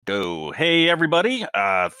go. Hey, everybody.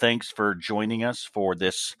 Thanks for joining us for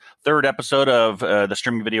this third episode of the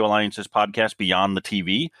Streaming Video Alliance's podcast, Beyond the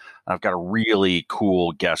TV. I've got a really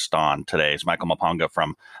cool guest on today. It's Michael Maponga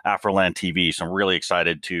from AfroLandTV. So I'm really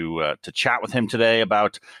excited to chat with him today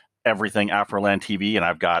about everything AfroLandTV. And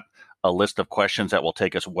I've got a list of questions that will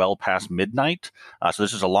take us well past midnight. So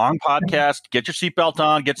this is a long podcast. Get your seatbelt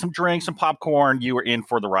on, get some drinks, some popcorn. You are in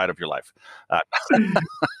for the ride of your life.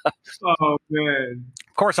 Oh, man.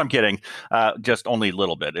 Of course, I'm kidding. Just only a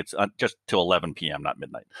little bit. It's just till 11 p.m., not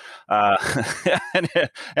midnight.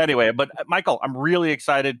 Anyway, but Michael, I'm really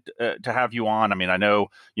excited to have you on. I mean, I know,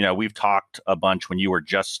 we've talked a bunch when you were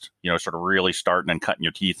just, sort of really starting and cutting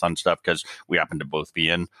your teeth on stuff because we happen to both be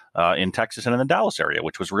in Texas and in the Dallas area,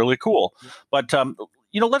 which was really cool. But,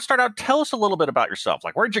 let's start out. Tell us a little bit about yourself.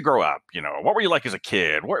 Like, where'd you grow up? What were you like as a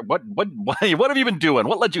kid? What have you been doing?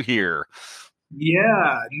 What led you here?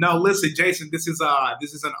 Yeah, no, listen, Jason, this is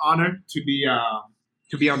an honor to be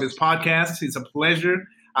on this podcast. It's a pleasure.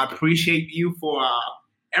 I appreciate you for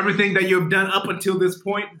everything that you've done up until this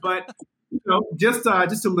point. But just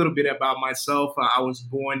a little bit about myself. I was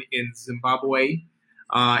born in Zimbabwe,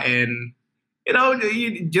 and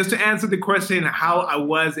just to answer the question, how I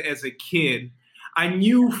was as a kid, I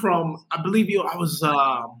knew from I was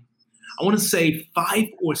I want to say 5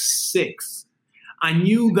 or 6. I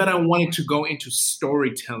knew that I wanted to go into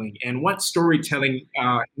storytelling. And what storytelling,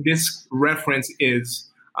 this reference is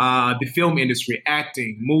the film industry,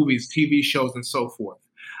 acting, movies, TV shows, and so forth.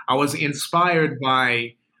 I was inspired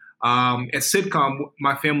by a sitcom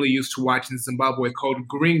my family used to watch in Zimbabwe called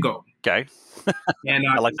Gringo. Okay. And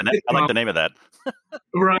I like the name of that.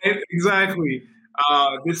 Right, exactly.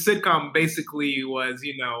 This sitcom basically was,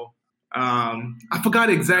 I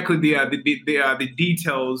forgot exactly the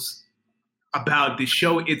details about the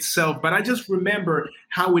show itself, but I just remember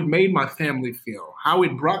how it made my family feel, how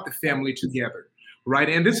it brought the family together, right?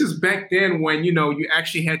 And this is back then when you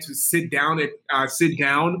actually had to sit down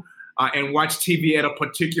and watch TV at a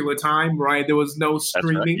particular time, right? There was no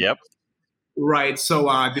streaming. That's right. Yep. Right. So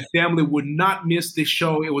the family would not miss this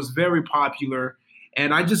show. It was very popular,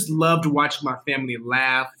 and I just loved watching my family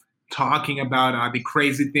laugh, talking about the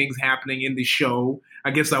crazy things happening in the show. I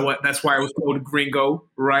guess that's why it was called Gringo,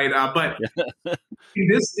 right? But in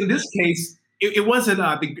this case, it wasn't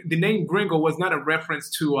the name Gringo was not a reference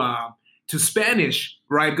to Spanish,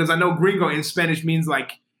 right? Because I know Gringo in Spanish means I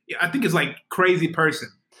think it's like crazy person.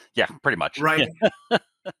 Yeah, pretty much. Right. Yeah.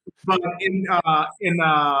 But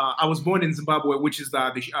I was born in Zimbabwe, which is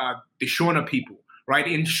the Shona people, right?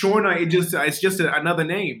 In Shona, it's just another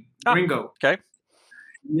name, Gringo. Okay.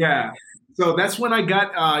 Yeah. So that's when I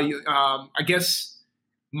got, I guess,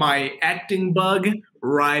 my acting bug,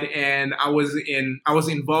 right? And I was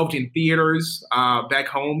involved in theaters back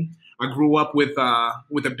home. I grew up with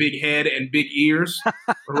a big head and big ears,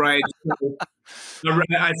 right? So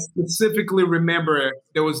I specifically remember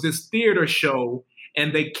there was this theater show,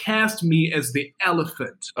 and they cast me as the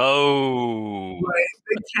elephant. Oh. Right?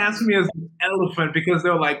 They cast me as the elephant because they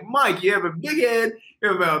were like, Mike, you have a big head,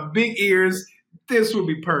 you have big ears. This would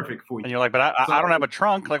be perfect for you. And you're like, but I don't have a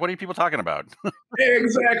trunk. Like, what are you people talking about?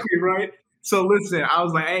 Exactly, right? So listen, I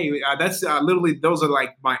was like, hey, that's literally, those are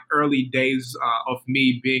like my early days of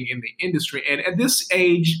me being in the industry. And at this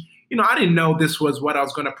age, I didn't know this was what I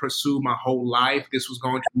was going to pursue my whole life. This was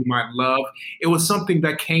going to be my love. It was something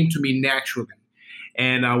that came to me naturally.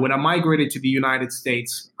 And when I migrated to the United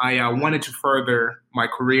States, I wanted to further my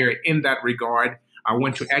career in that regard. I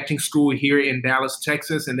went to acting school here in Dallas,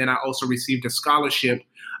 Texas, and then I also received a scholarship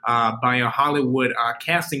by a Hollywood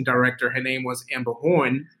casting director. Her name was Amber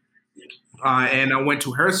Horn, and I went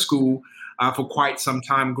to her school for quite some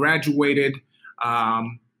time, graduated,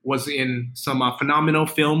 was in some phenomenal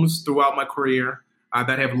films throughout my career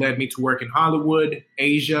that have led me to work in Hollywood,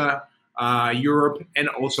 Asia, Europe, and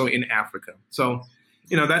also in Africa. So,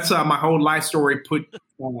 that's my whole life story put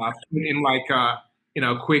in like a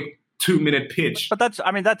quick 2-minute pitch. But that's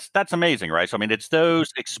amazing, right? So it's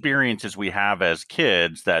those experiences we have as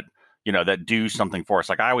kids that that do something for us.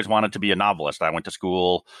 Like, I always wanted to be a novelist. I went to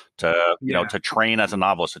school to to train as a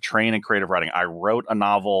novelist, to train in creative writing. I wrote a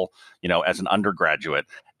novel as an undergraduate.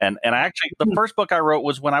 And I actually, the first book I wrote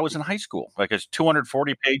was when I was in high school. Like, it's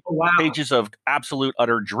 240 pages of absolute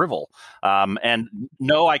utter drivel. And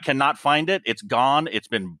no, I cannot find it. It's gone. It's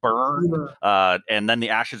been burned. And then the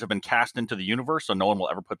ashes have been cast into the universe, so no one will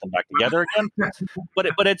ever put them back together again.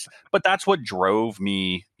 But that's what drove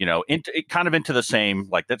me, into the same,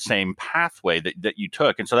 like that same pathway that you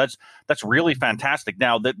took. And so that's really fantastic.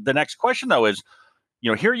 Now, the next question though is,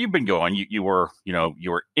 here you've been going. You were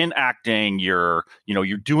in acting. You're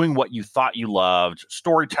doing what you thought you loved,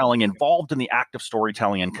 storytelling, involved in the act of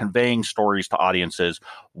storytelling and conveying stories to audiences.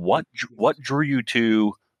 What drew you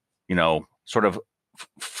to, sort of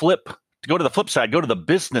flip to go to the flip side, go to the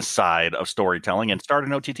business side of storytelling and start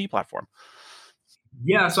an OTT platform?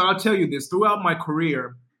 Yeah, so I'll tell you this. Throughout my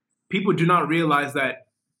career, people do not realize that.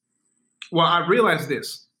 Well, I realized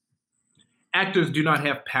this. Actors do not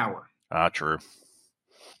have power. True.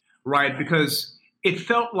 Right? Because it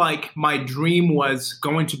felt like my dream was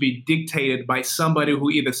going to be dictated by somebody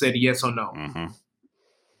who either said yes or no. Mm-hmm.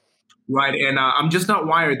 Right? And I'm just not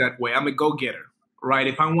wired that way. I'm a go-getter. Right?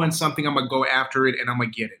 If I want something, I'm going to go after it and I'm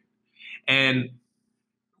going to get it. And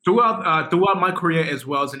throughout my career as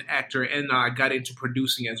well as an actor, and I got into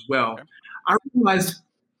producing as well, Okay. I realized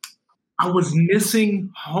I was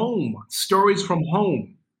missing home, stories from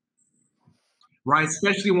home. Right,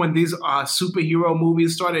 especially when these superhero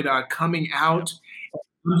movies started coming out.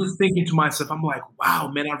 I'm just thinking to myself, I'm like, wow,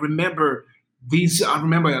 man, I remember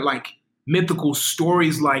like mythical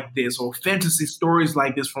stories like this or fantasy stories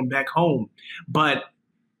like this from back home. But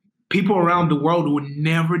people around the world would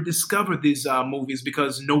never discover these movies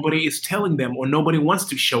because nobody is telling them or nobody wants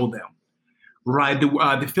to show them. Right,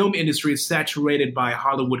 the film industry is saturated by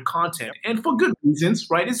Hollywood content, and for good reasons.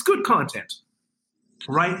 Right, it's good content.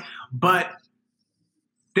 Right, but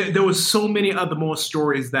there was so many other more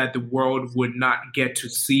stories that the world would not get to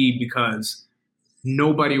see because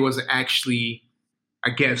nobody was actually,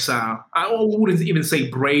 I guess, I wouldn't even say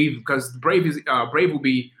brave because brave will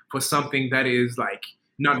be for something that is like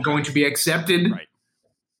not going to be accepted,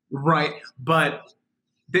 right? But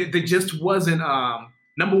there just wasn't.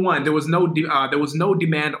 Number one, there was no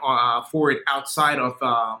demand for it outside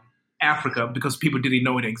of Africa because people didn't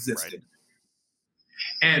know it existed. Right.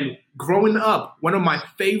 And growing up, one of my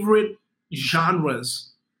favorite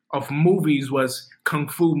genres of movies was kung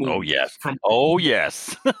fu movies. Oh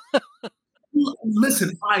yes.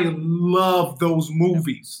 Listen, I love those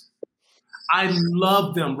movies. I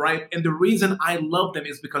love them, right? And the reason I love them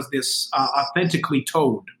is because they're authentically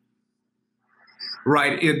told,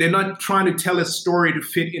 right? They're not trying to tell a story to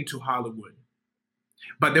fit into Hollywood,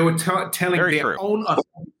 but they were telling their own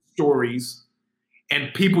authentic stories.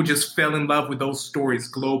 And people just fell in love with those stories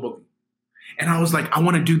globally. And I was like, I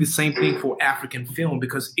want to do the same thing for African film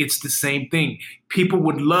because it's the same thing. People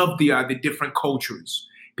would love the different cultures.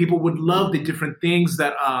 People would love the different things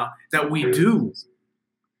that we do.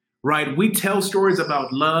 Right? We tell stories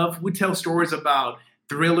about love. We tell stories about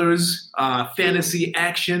thrillers, fantasy,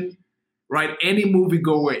 action. Right? Any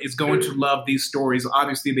moviegoer is going to love these stories.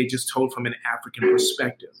 Obviously, they just told from an African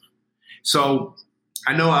perspective. So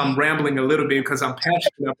I know I'm rambling a little bit because I'm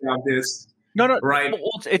passionate about this. No. Right.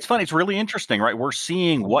 Well, it's funny. It's really interesting, right? We're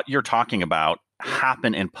seeing what you're talking about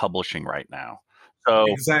happen in publishing right now. So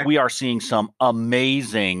we are seeing some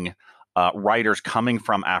amazing writers coming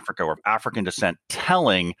from Africa or of African descent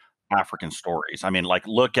telling African stories. I mean, like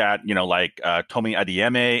look at Tomi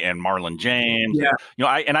Adeyemi and Marlon James.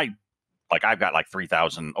 Yeah. I've got like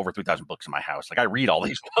over 3,000 books in my house. Like I read all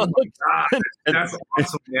these books. Oh my God, that's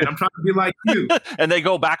awesome, man. I'm trying to be like you. And they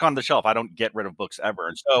go back on the shelf. I don't get rid of books ever.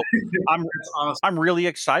 And so I'm really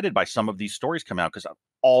excited by some of these stories come out because I've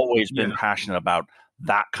always been passionate about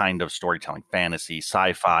that kind of storytelling, fantasy,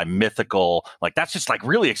 sci-fi, mythical. Like that's just like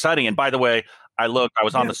really exciting. And by the way, I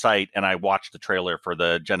was on the site and I watched the trailer for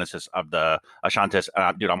the Genesis of the Ashantis.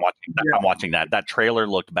 Dude, I'm watching that. I'm watching that. That trailer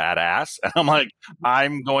looked badass. And I'm like,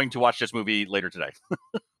 I'm going to watch this movie later today.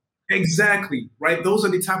 Exactly. Right. Those are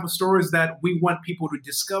the type of stories that we want people to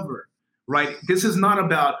discover. Right. This is not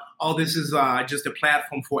about, this is just a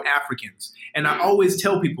platform for Africans. And I always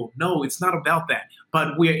tell people, no, it's not about that.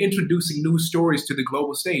 But we're introducing new stories to the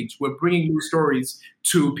global stage. We're bringing new stories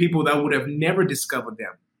to people that would have never discovered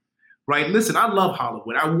them. Right. Listen, I love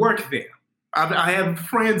Hollywood. I work there. I have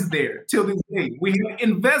friends there till this day. We have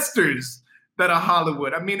investors that are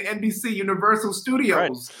Hollywood. I mean, NBC, Universal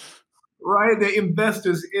Studios. Right. They're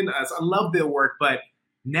investors in us. I love their work. But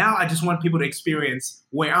now I just want people to experience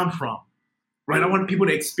where I'm from. Right. I want people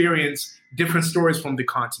to experience different stories from the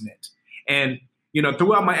continent. And,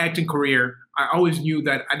 throughout my acting career, I always knew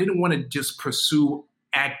that I didn't want to just pursue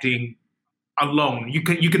acting alone. You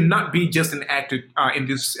cannot be just an actor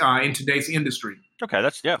in today's industry. Okay,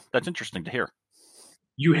 that's interesting to hear.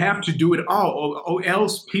 You have to do it all, or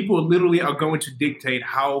else people literally are going to dictate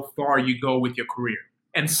how far you go with your career.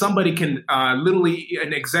 And somebody can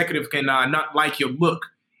an executive can not like your look,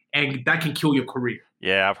 and that can kill your career.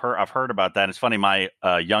 Yeah, I've heard about that. It's funny. My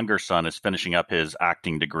younger son is finishing up his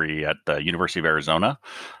acting degree at the University of Arizona,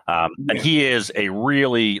 and he is a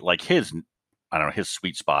really his I don't know, his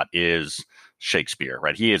sweet spot is Shakespeare,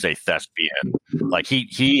 right? He is a thespian. Like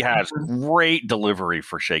he has great delivery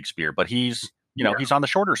for Shakespeare, but he's he's on the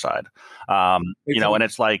shorter side. And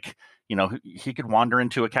it's like, he could wander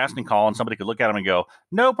into a casting call and somebody could look at him and go,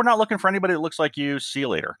 "Nope, we're not looking for anybody that looks like you. See you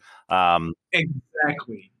later."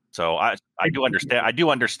 Exactly. So I do understand. I do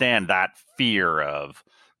understand that fear of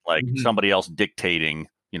like somebody else dictating,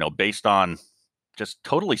 based on just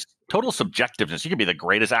total subjectiveness. You could be the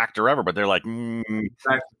greatest actor ever, but they're like, nah,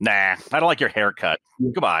 I don't like your haircut.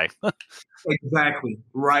 Goodbye. Exactly.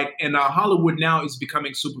 Right. And Hollywood now is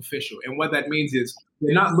becoming superficial. And what that means is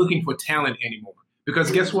they're not looking for talent anymore.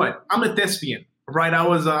 Because guess what? I'm a thespian, right? I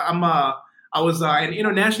was an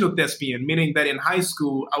international thespian, meaning that in high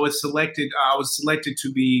school I was selected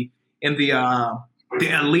to be in the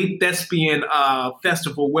elite thespian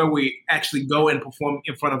festival where we actually go and perform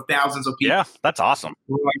in front of thousands of people. Yeah, that's awesome.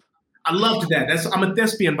 Right? I loved that. I'm a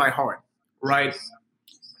thespian by heart, right?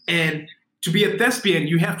 And to be a thespian,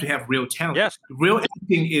 you have to have real talent. Yes. Real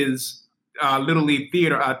acting is literally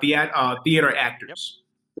theater actors.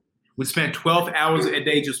 Yep. We spend 12 hours a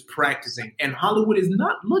day just practicing, and Hollywood is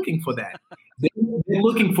not looking for that. They're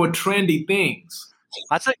looking for trendy things.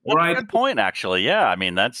 That's a good point, actually. Yeah, I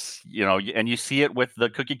mean, that's, and you see it with the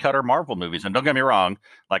cookie cutter Marvel movies. And don't get me wrong,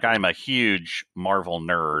 like I'm a huge Marvel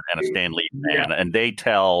nerd and a Stan Lee fan, and they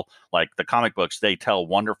tell, like the comic books, they tell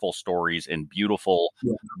wonderful stories in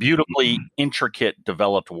beautifully intricate,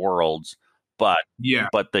 developed worlds. But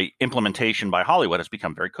the implementation by Hollywood has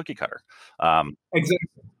become very cookie cutter.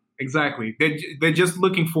 Exactly. They're just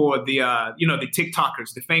looking for the the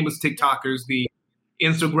TikTokers, the famous TikTokers, the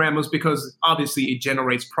Instagrammers, because obviously it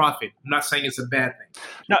generates profit. I'm not saying it's a bad thing.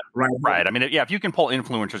 No, right. I mean, yeah, if you can pull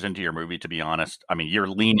influencers into your movie, to be honest, I mean, you're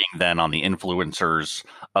leaning then on the influencers'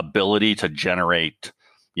 ability to generate,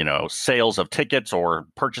 sales of tickets or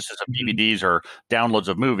purchases of DVDs or downloads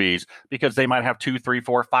of movies, because they might have 2, 3,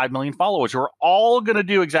 4, 5 million followers who are all going to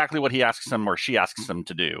do exactly what he asks them or she asks them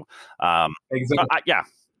to do. Exactly.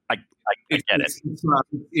 I get it.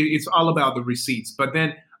 It's all about the receipts. But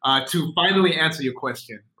then to finally answer your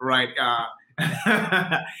question, right?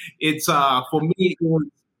 It's for me,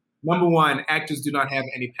 number one, actors do not have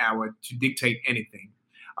any power to dictate anything.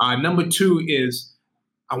 Number two is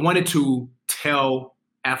I wanted to tell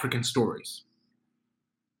African stories.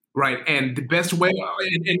 Right. And the best way,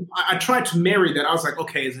 and I tried to marry that. I was like,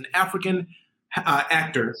 okay, as an African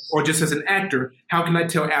actor or just as an actor, how can I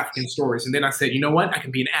tell African stories? And then I said, you know what? I can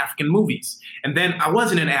be in African movies. And then I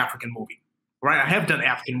was in an African movie, right? I have done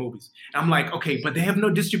African movies. And I'm like, okay, but they have no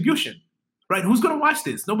distribution, right? Who's going to watch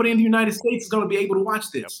this? Nobody in the United States is going to be able to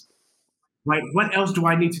watch this, right? What else do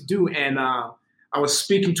I need to do? And I was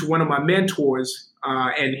speaking to one of my mentors,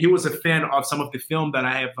 and he was a fan of some of the film that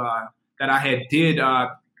I had did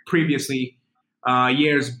previously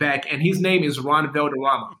years back. And his name is Ron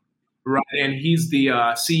Valderrama. Right, and he's the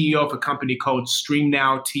CEO of a company called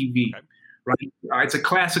StreamNow.TV. Right, it's a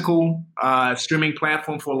classical streaming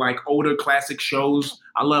platform for like older classic shows.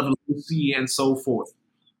 I love Lucy and so forth.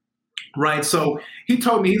 Right, so he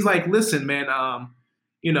told me, he's like, "Listen, man,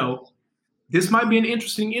 this might be an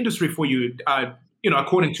interesting industry for you.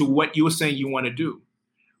 According to what you were saying you want to do."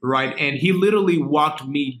 Right, and he literally walked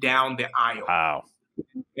me down the aisle. Wow.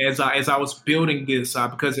 As I was building this,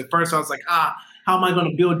 because at first I was like, how am I going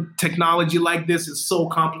to build technology like this? It's so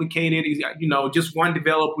complicated. Just one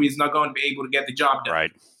developer is not going to be able to get the job done.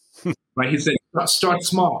 Right. Right. He said, start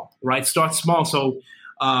small. Right. Start small. So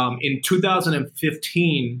in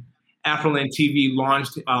 2015, AfroLandTV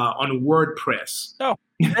launched on WordPress. Oh,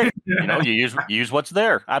 you use what's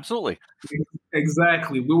there. Absolutely.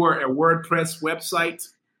 Exactly. We were a WordPress website.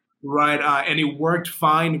 Right. And it worked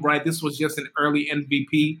fine. Right. This was just an early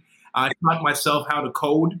MVP. I taught myself how to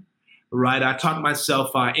code. Right. I taught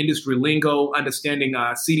myself industry lingo, understanding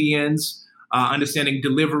CDNs, understanding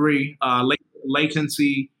delivery,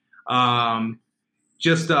 latency,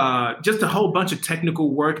 just a whole bunch of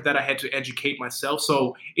technical work that I had to educate myself.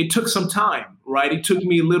 So it took some time. Right. It took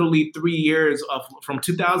me literally 3 years from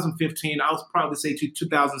 2015, I was probably say to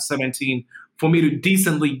 2017 for me to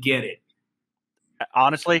decently get it.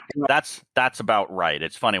 Honestly, that's about right.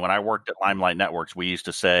 It's funny, when I worked at Limelight Networks, we used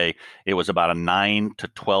to say it was about a 9 to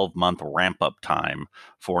 12 month ramp up time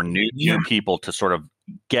for new people to sort of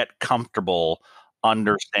get comfortable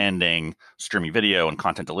understanding streaming video and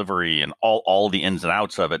content delivery and all the ins and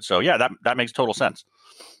outs of it. So yeah, that makes total sense.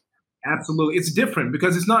 Absolutely. It's different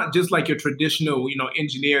because it's not just like your traditional,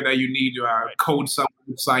 engineer that you need to code some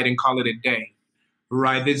website and call it a day.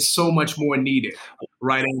 Right. There's so much more needed.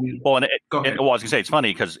 right? And Well, and go ahead. well, I was gonna say it's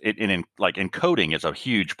funny because encoding is a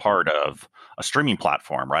huge part of a streaming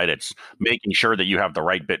platform, right? It's making sure that you have the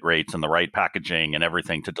right bit rates and the right packaging and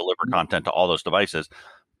everything to deliver content to all those devices.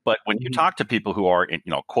 But when you talk to people who are,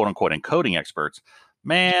 quote unquote encoding experts,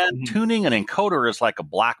 man, tuning an encoder is like a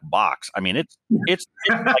black box. I mean, it's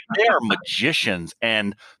like they are magicians,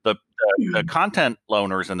 and the content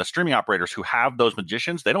loaners and the streaming operators who have those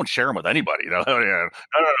magicians, they don't share them with anybody. No,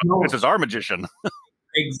 No. this is our magician.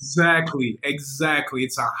 Exactly.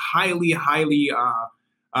 It's a highly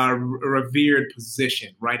revered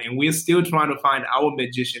position, right? And we're still trying to find our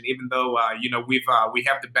magician, even though we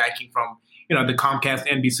have the backing from the Comcast,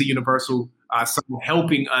 NBC, Universal,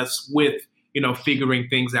 helping us with figuring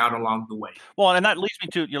things out along the way. Well, and that leads me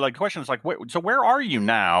to the question is like, where are you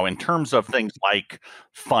now in terms of things like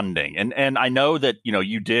funding? And I know that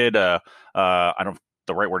you did I don't.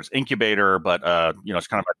 The right word is incubator, but it's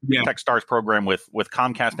kind of a TechStars program with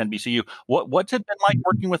Comcast and NBCU. What's it been like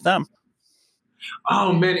working with them?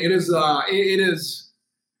 Oh man, it is.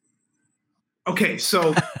 Okay,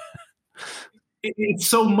 so it's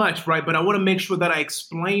so much, right? But I want to make sure that I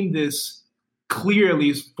explain this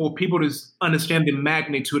clearly for people to understand the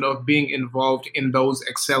magnitude of being involved in those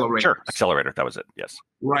accelerators. Sure, accelerator. That was it. Yes.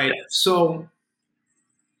 Right. So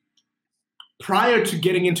prior to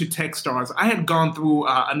getting into TechStars, I had gone through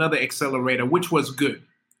another accelerator, which was good.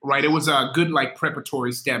 Right. It was good, like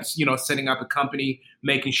preparatory steps, setting up a company,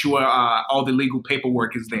 making sure all the legal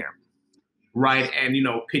paperwork is there. Right. And,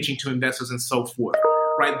 pitching to investors and so forth.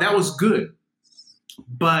 Right. That was good.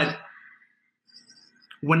 But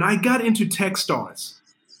when I got into TechStars,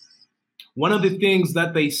 one of the things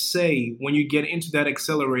that they say when you get into that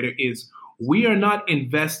accelerator is we are not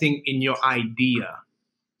investing in your idea.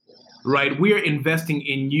 Right. We are investing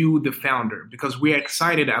in you, the founder, because we are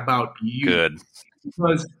excited about you. Good.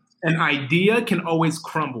 Because an idea can always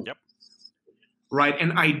crumble. Yep. Right.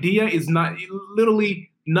 An idea is not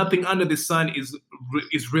literally nothing under the sun is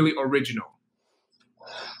really original.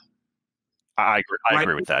 I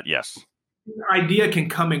agree with that. Yes. An idea can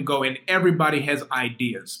come and go, and everybody has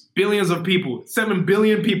ideas. Billions of people, 7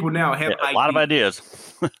 billion people now have ideas. A lot of ideas.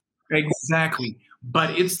 Exactly.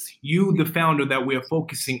 But it's you, the founder, that we're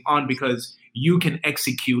focusing on because you can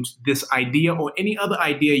execute this idea or any other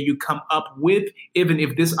idea you come up with, even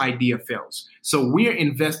if this idea fails. So we're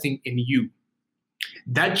investing in you.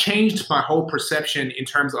 That changed my whole perception in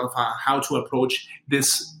terms of how to approach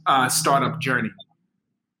this startup journey.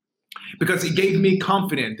 Because it gave me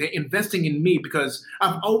confidence. They're investing in me because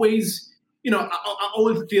I've always, I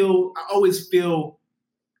always feel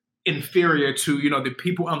inferior to, the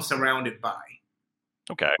people I'm surrounded by.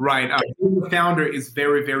 Okay. Right. Being a founder is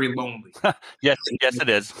very, very lonely. Yes, it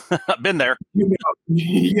is. I've been there.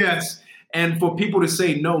 Yes. And for people to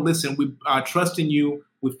say, no, listen, we trust in you.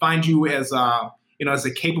 We find you as as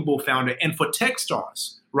a capable founder. And for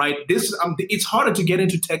TechStars, right? It's harder to get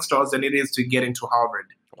into TechStars than it is to get into Harvard.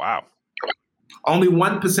 Wow. Only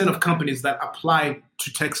 1% of companies that apply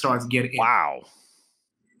to TechStars get in. Wow.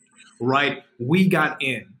 Right. We got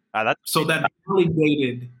in. So that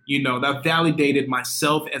validated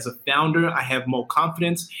myself as a founder. I have more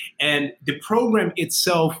confidence. And the program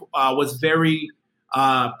itself was very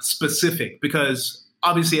specific because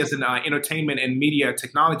obviously as an entertainment and media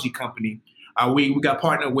technology company, we got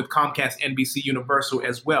partnered with Comcast, NBC, Universal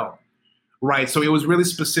as well. Right. So it was really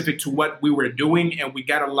specific to what we were doing. And we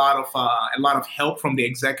got a lot of help from the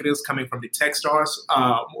executives coming from the TechStars,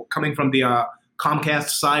 coming from the Comcast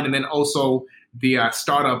side, and then also the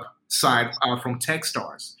startup side from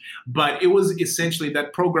TechStars. But it was essentially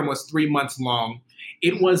that program was 3 months long.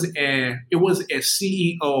 It was a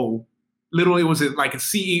CEO, literally it was like a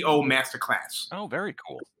CEO masterclass. Oh, very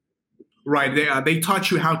cool. Right. They taught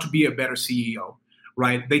you how to be a better CEO.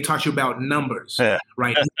 Right. They taught you about numbers.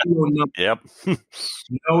 Right. Know your numbers. Yep.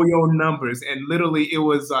 Know your numbers. And literally it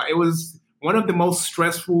was one of the most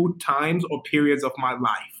stressful times or periods of my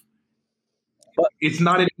life. But it's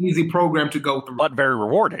not an easy program to go through. But very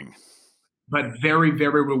rewarding. But very,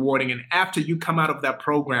 very rewarding. And after you come out of that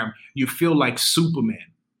program, you feel like Superman,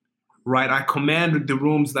 right? I command the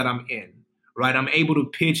rooms that I'm in, right? I'm able to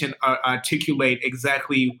pitch and articulate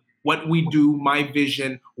exactly what we do, my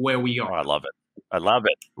vision, where we are. Oh, I love it.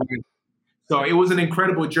 Right. So it was an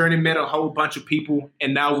incredible journey, met a whole bunch of people,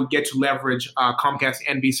 and now we get to leverage Comcast,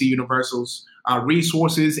 NBC, Universal's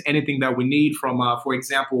resources, anything that we need from, for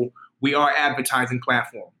example, we are advertising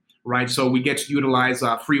platform, right? So we get to utilize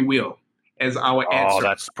FreeWheel as our ad Oh, server.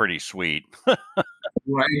 That's pretty sweet.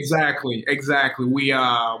 Right, exactly. We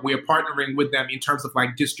are partnering with them in terms of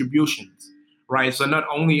like distributions, right? So not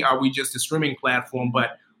only are we just a streaming platform,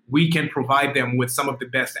 but we can provide them with some of the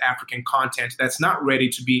best African content that's not ready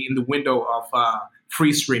to be in the window of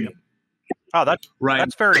free streaming. Oh, Right.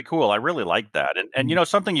 that's very cool. I really like that. And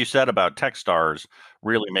something you said about Techstars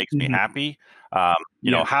really makes me Mhm. happy.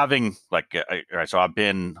 Yeah. Having so I've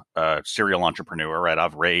been a serial entrepreneur, right?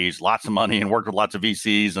 I've raised lots of money and worked with lots of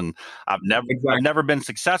VCs, and I've Exactly. never been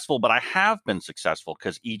successful, but I have been successful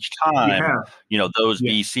because each You time, have. those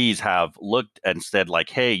Yeah. VCs have looked and said like,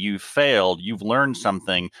 "Hey, you failed. You've learned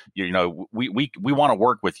something. We want to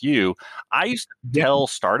work with you." I used to Yeah. tell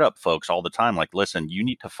startup folks all the time, like, listen, you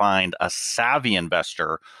need to find a savvy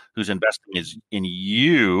investor who's investing in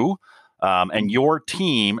you and your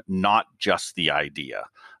team, not just the idea.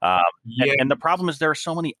 Um, and, Yeah. and the problem is there are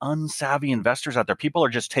so many unsavvy investors out there. People are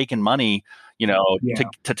just taking money, Yeah.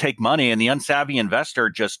 to take money, and the unsavvy investor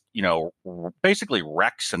just, basically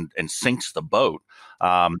wrecks and sinks the boat.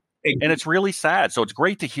 And it's really sad. So it's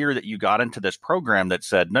great to hear that you got into this program that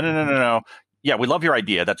said, no, no, no, no, no. Yeah, we love your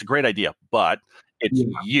idea. That's a great idea, but it's Yeah.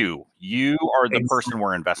 you. You are the person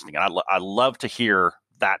we're investing in. I love to hear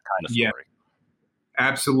that kind of Yeah. story.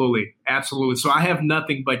 Absolutely. Absolutely. So I have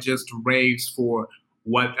nothing but just raves for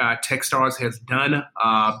what Techstars has done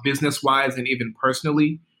business wise and even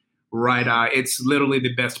personally. Right. It's literally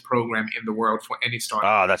the best program in the world for any startup.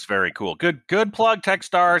 Oh, that's very cool. Good plug,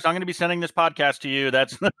 Techstars. I'm going to be sending this podcast to you.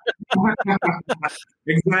 That's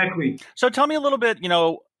Exactly. So tell me a little bit,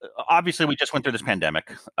 obviously we just went through this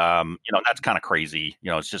pandemic. That's kind of crazy.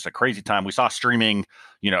 It's just a crazy time. We saw streaming,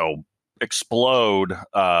 explode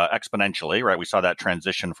exponentially, right? We saw that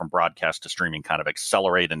transition from broadcast to streaming kind of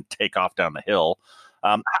accelerate and take off down the hill.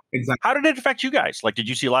 Exactly. How did it affect you guys? Like, did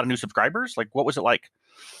you see a lot of new subscribers? Like, what was it like?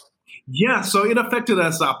 Yeah, so it affected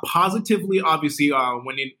us positively, obviously,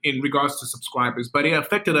 when in regards to subscribers, but it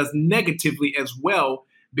affected us negatively as well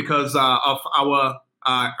because of our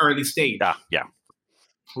early stage. Yeah.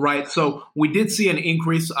 Right. So we did see an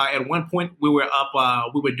increase. At one point, we were up.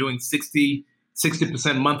 We were doing 60%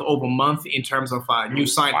 month over month in terms of new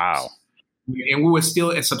signups. Wow. And we were still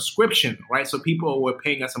a subscription, right? So people were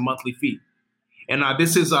paying us a monthly fee. And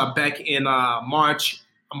this is back in March,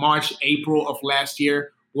 April of last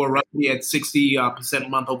year. We're roughly at 60%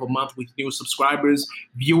 month over month with new subscribers.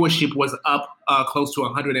 Viewership was up close to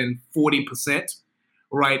 140%.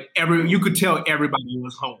 Right? You could tell everybody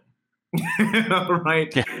was home.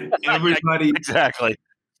 Right? Everybody. Exactly.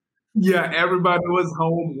 Yeah, everybody was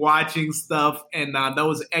home watching stuff. And that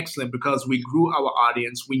was excellent because we grew our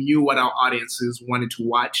audience. We knew what our audiences wanted to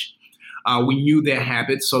watch. We knew their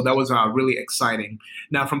habits. So that was really exciting.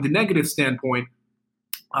 Now, from the negative standpoint,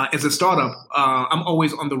 as a startup, I'm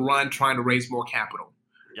always on the run trying to raise more capital.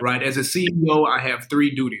 Yep. Right? As a CEO, I have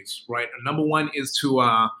 3 duties. Right? Number 1 is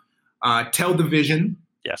to tell the vision.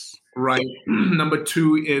 Yes. Right. Number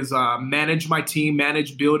 2 is manage my team,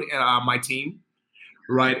 build my team.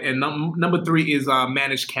 Right. And number 3 is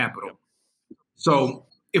manage capital. So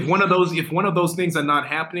if one of those things are not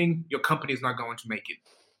happening, your company is not going to make it.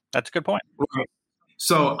 That's a good point. Right.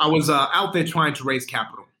 So I was out there trying to raise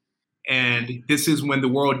capital. And this is when the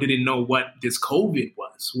world didn't know what this COVID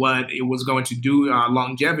was, what it was going to do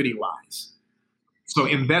longevity wise. So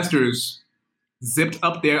investors zipped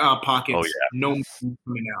up their pockets. Oh, yeah. No money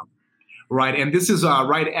coming out. Right. And this is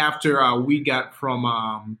right after we got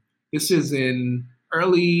from this is in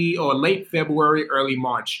early or late February, early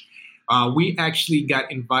March. We actually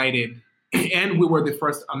got invited, and we were the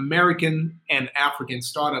first American and African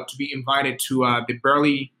startup to be invited to the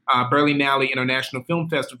Berlinale International Film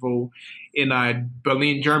Festival in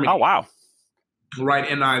Berlin, Germany. Oh, wow. Right.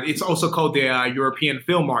 And it's also called the European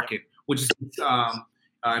Film Market, which is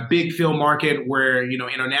a big film market where,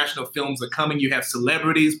 international films are coming. You have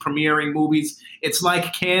celebrities premiering movies. It's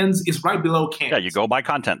like Cannes. It's right below Cannes. Yeah, you go buy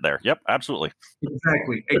content there. Yep, absolutely.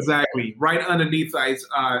 Exactly. Right underneath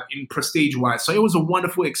in prestige-wise. So it was a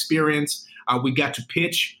wonderful experience. We got to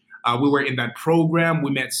pitch. We were in that program.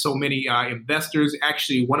 We met so many investors.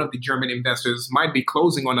 Actually, one of the German investors might be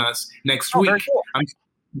closing on us next week. Very cool. I'm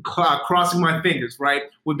crossing my fingers, right?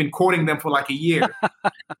 We've been courting them for like a year.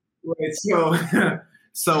 Right,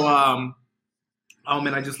 so, oh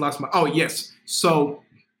man, I just lost yes. So,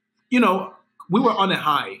 we were on a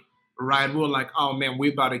high, right? We were like, oh man,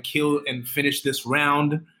 we're about to kill and finish this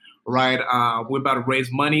round, right? We're about to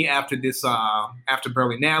raise money after this, after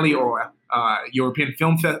Berlinale or European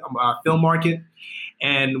film market.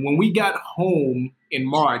 And when we got home in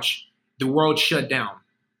March, the world shut down,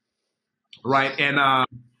 right? And I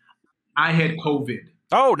had COVID.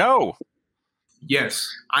 Oh no!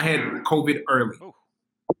 Yes, I had COVID early. Ooh.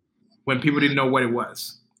 When people didn't know what it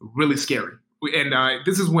was. Really scary. And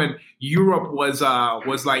this is when Europe was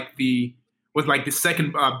like was like the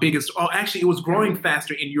second biggest. Oh, actually, it was growing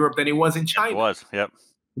faster in Europe than it was in China. It was, yep.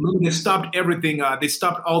 Remember, they stopped everything. They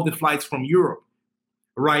stopped all the flights from Europe,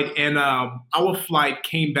 right? And our flight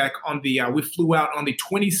came back on the. We flew out on the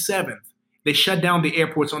 27th. They shut down the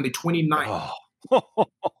airports on the 29th. Oh.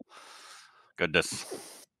 Goodness.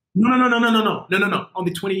 No. On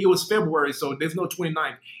the 20th, it was February, so there's no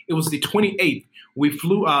 29th. It was the 28th. We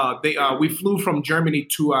flew. We flew from Germany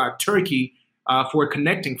to Turkey for a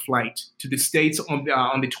connecting flight to the States on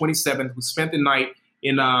the 27th. We spent the night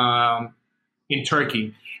in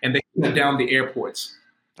Turkey, and they shut down the airports.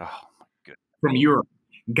 Oh my goodness. From Europe.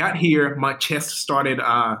 Got here, my chest started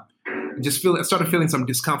started feeling some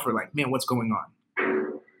discomfort. Like, man, what's going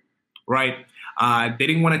on? Right? They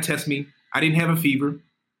didn't want to test me. I didn't have a fever.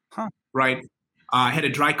 Huh. Right? I had a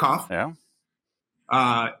dry cough. Yeah.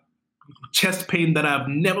 Chest pain that I've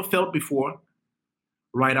never felt before.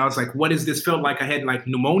 Right? I was like, what is this? Felt like I had like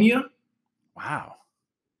pneumonia. Wow.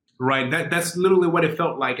 Right? That's literally what it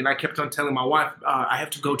felt like. And I kept on telling my wife, I have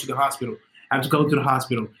to go to the hospital. I have to go to the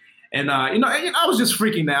hospital. And I was just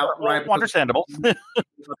freaking out, right? Understandable. But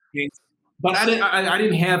I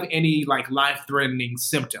didn't have any like life-threatening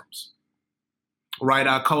symptoms, right?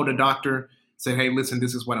 I called a doctor, said, "Hey, listen,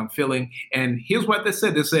 this is what I'm feeling," and here's what they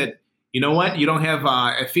said. They said, "You know what? You don't have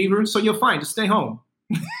a fever, so you're fine. Just stay home."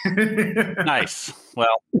 Nice.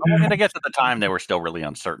 Well, and I guess at the time they were still really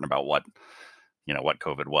uncertain about what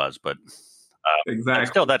COVID was, but exactly.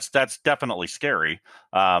 Still, that's definitely scary.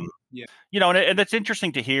 Yeah. And it's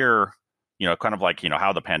interesting to hear, kind of like,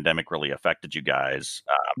 how the pandemic really affected you guys.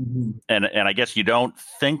 And I guess you don't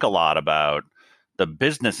think a lot about the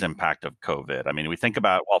business impact of COVID. I mean, we think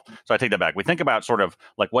about, so I take that back. We think about sort of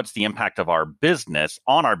like, what's the impact of our business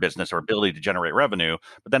on our business or ability to generate revenue?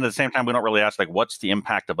 But then at the same time, we don't really ask, like, what's the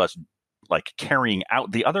impact of us like carrying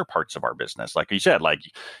out the other parts of our business? Like you said, like,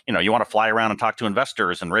 you want to fly around and talk to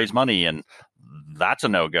investors and raise money, and that's a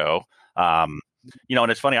no-go. And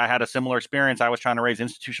it's funny, I had a similar experience. I was trying to raise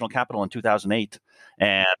institutional capital in 2008,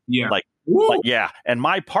 and and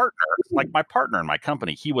my partner in my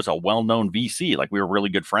company, he was a well-known VC. Like, we were really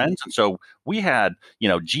good friends, and so we had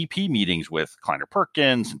GP meetings with Kleiner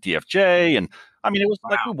Perkins and DFJ, and I mean, it was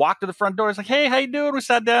like we walked to the front door. It's like, "Hey, how you doing?" We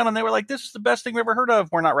sat down, and they were like, "This is the best thing we've ever heard of.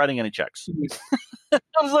 We're not writing any checks." I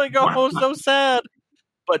was like, "Oh, so sad."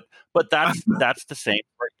 But that's the same.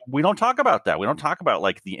 We don't talk about that. We don't talk about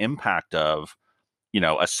like the impact of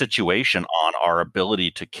a situation on our ability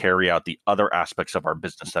to carry out the other aspects of our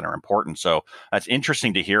business that are important. So that's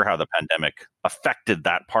interesting to hear how the pandemic affected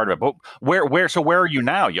that part of it. But where are you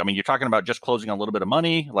now? I mean, you're talking about just closing a little bit of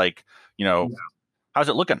money. Like, how's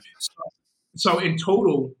it looking? So in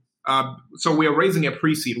total, so we're raising a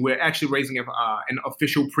pre-seed. We're actually raising an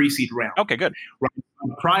official pre-seed round. Okay, good. Right.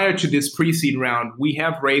 Prior to this pre-seed round, we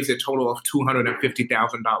have raised a total of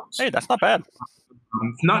 $250,000. Hey, that's not bad.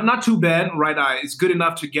 Not too bad, right? It's good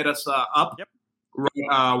enough to get us up. Yep.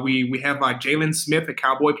 Right. We have Jalen Smith, a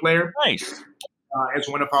Cowboy player. Nice. As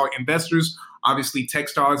one of our investors, obviously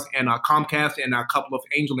Techstars and Comcast and a couple of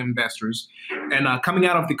angel investors. And coming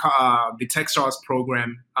out of the Techstars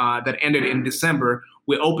program that ended in December,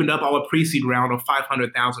 we opened up our pre-seed round of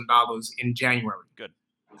 $500,000 in January. Good.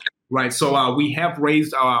 Right. So we have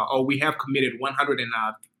raised we have committed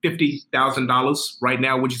 $150,000 right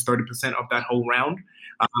now, which is 30% of that whole round.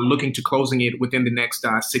 Looking to closing it within the next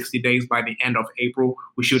 60 days. By the end of April,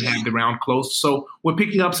 we should have the round closed. So we're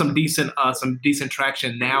picking up some decent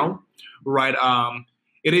traction now, right?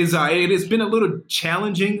 It has been a little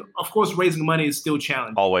challenging. Of course, raising money is still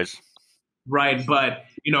challenging. Always. Right, but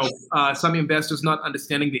some investors not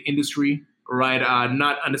understanding the industry, right?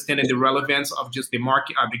 Not understanding the relevance of just the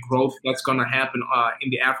market, the growth that's going to happen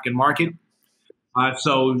in the African market.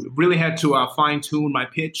 So really had to fine tune my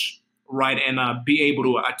pitch. Right, and be able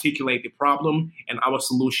to articulate the problem and our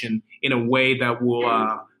solution in a way that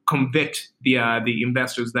will convict the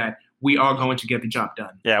investors that we are going to get the job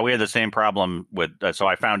done. Yeah, we had the same problem with. So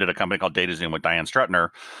I founded a company called DataZoom with Diane Strutner,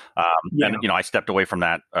 and I stepped away from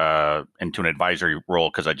that into an advisory role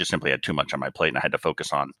because I just simply had too much on my plate and I had to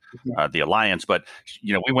focus on the alliance. But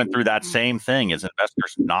we went through that same thing as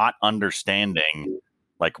investors not understanding.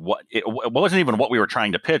 Like it wasn't even what we were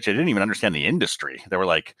trying to pitch. They didn't even understand the industry. They were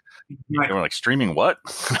like, streaming what?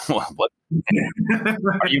 What?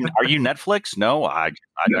 Are you Netflix? No.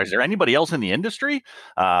 Is there anybody else in the industry?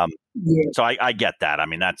 So I get that. I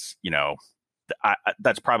mean, that's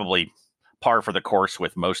that's probably par for the course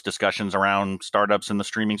with most discussions around startups in the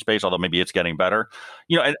streaming space. Although maybe it's getting better.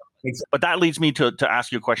 But that leads me to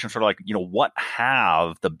ask you a question, sort of like, what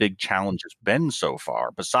have the big challenges been so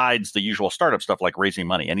far besides the usual startup stuff like raising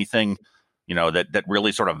money? Anything, that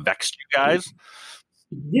really sort of vexed you guys?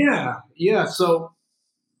 Yeah. So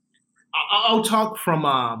I'll talk from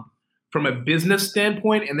a business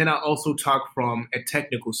standpoint, and then I'll also talk from a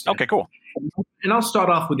technical Okay, standpoint. cool. And I'll start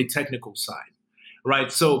off with the technical side,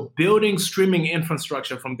 right? So building streaming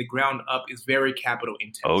infrastructure from the ground up is very capital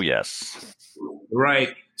intensive. Oh, yes.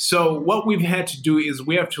 Right. So what we've had to do is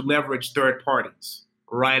we have to leverage third parties,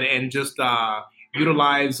 right, and just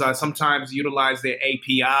sometimes utilize their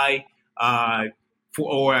API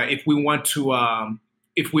or if we want to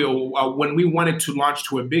if we when we wanted to launch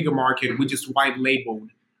to a bigger market, we just white labeled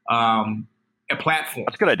a platform.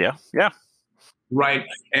 That's a good idea. Yeah. Right.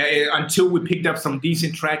 Until we picked up some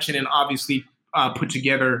decent traction and obviously put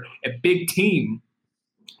together a big team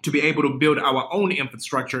to be able to build our own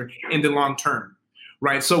infrastructure in the long term.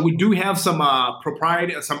 Right. So we do have some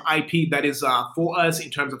some IP that is for us in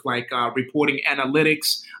terms of like reporting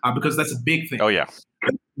analytics, because that's a big thing. Oh, yeah.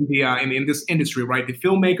 In this industry, right? The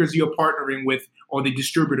filmmakers you're partnering with or the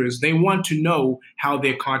distributors, they want to know how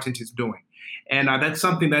their content is doing. And that's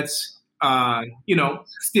something that's,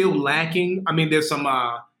 still lacking. I mean, there's some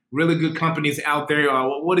really good companies out there.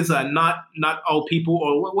 What is not all people,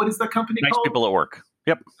 or what is that company Nice called? People at Work.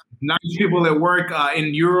 Yep. Nice People at Work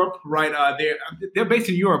in Europe, right? They're based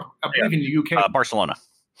in Europe, I believe in the UK. Barcelona.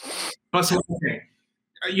 Barcelona.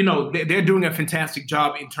 They're doing a fantastic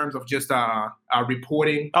job in terms of just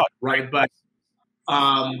reporting, right? But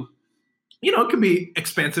it can be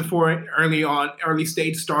expensive for an early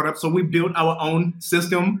stage startup. So we built our own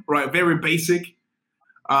system, right? Very basic,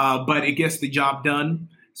 but it gets the job done.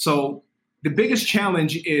 So the biggest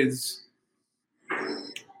challenge is,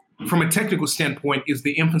 from a technical standpoint, is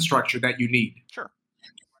the infrastructure that you need. Sure.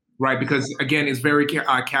 Right, because again, it's very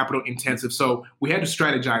capital intensive. So we had to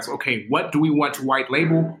strategize. Okay, what do we want to white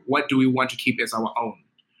label? What do we want to keep as our own?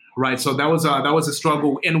 Right. So that was a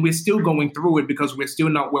struggle, and we're still going through it because we're still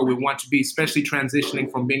not where we want to be, especially transitioning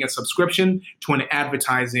from being a subscription to an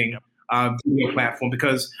advertising video platform,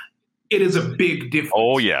 because it is a big difference.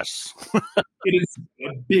 Oh, yes. It is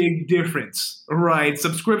a big difference, right?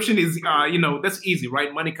 Subscription is, that's easy,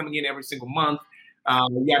 right? Money coming in every single month,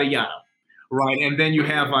 yada, yada. Right. And then you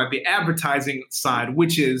have the advertising side,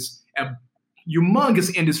 which is a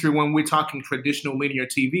humongous industry when we're talking traditional linear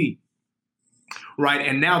TV. Right.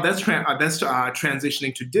 And now that's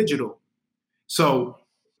transitioning to digital. So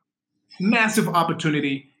massive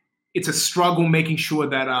opportunity. It's a struggle making sure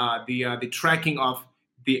that the tracking of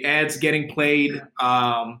the ads getting played,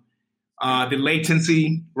 the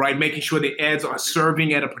latency, right, making sure the ads are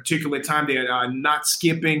serving at a particular time, they're not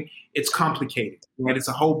skipping. It's complicated, right? It's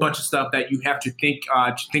a whole bunch of stuff that you have to think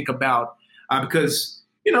about because,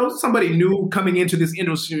 somebody new coming into this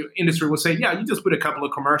industry will say, yeah, you just put a couple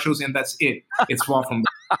of commercials and that's it. It's far from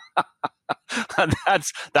that.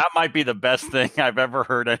 That might be the best thing I've ever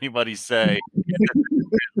heard anybody say.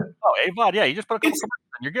 Oh, AVOD, yeah, you just put a couple of commercials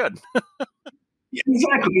and you're good.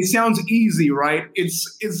 Exactly. It sounds easy, right?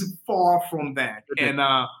 It's far from that. And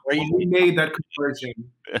when we made that conversion,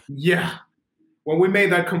 when we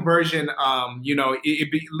made that conversion,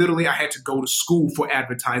 literally I had to go to school for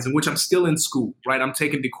advertising, which I'm still in school, right? I'm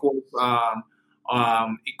taking the course, a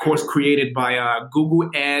course created by Google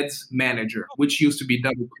Ads Manager, which used to be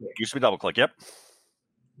DoubleClick. Yep.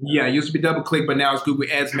 Yeah, it used to be DoubleClick, but now it's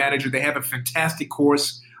Google Ads Manager. They have a fantastic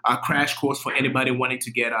course, crash course for anybody wanting to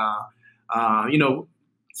get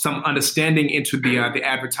some understanding into the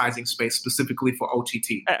advertising space, specifically for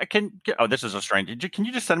OTT. This is a strange. Can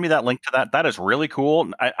you just send me that link to that? That is really cool.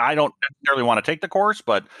 I don't necessarily want to take the course,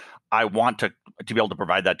 but I want to be able to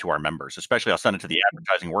provide that to our members. Especially, I'll send it to the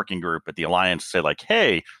advertising working group at the Alliance. Say like,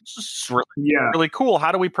 hey, this is really cool.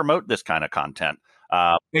 How do we promote this kind of content?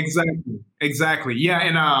 Exactly. Yeah,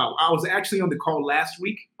 and I was actually on the call last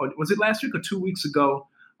week, or was it last week or 2 weeks ago?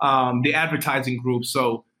 The advertising group.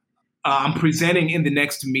 So. I'm presenting in the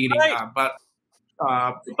next meeting, about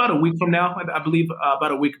a week from now, I believe,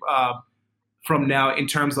 about a week from now, in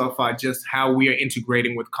terms of just how we are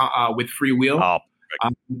integrating with Freewheel.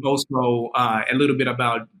 Also, a little bit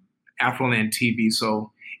about AfroLandTV.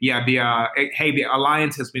 So, yeah, the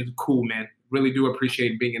Alliance has been cool, man. Really do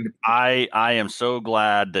appreciate being in the. I am so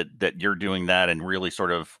glad that you're doing that and really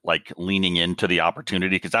sort of like leaning into the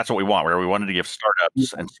opportunity, because that's what we want. Where we wanted to give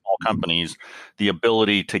startups and small companies the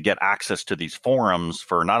ability to get access to these forums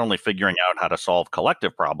for not only figuring out how to solve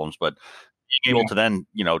collective problems, but being able to then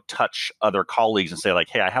touch other colleagues and say like,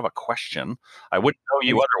 hey, I have a question. I wouldn't know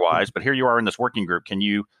you otherwise, but here you are in this working group. Can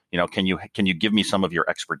you give me some of your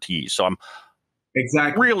expertise? So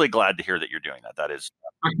exactly. Really glad to hear that you're doing that. That is,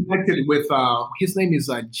 I connected with his name is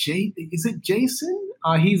Jay. Is it Jason?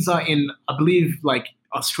 He's in I believe like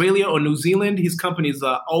Australia or New Zealand. His company is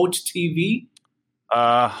Alt TV.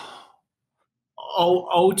 uh,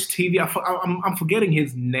 Alt TV. I'm forgetting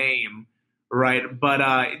his name, right? But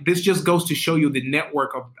this just goes to show you the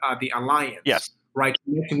network of the yes. alliance, right?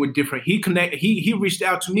 Connecting with different. He reached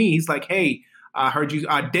out to me. He's like, hey, I heard you,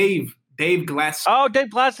 Dave Glass. Oh, Dave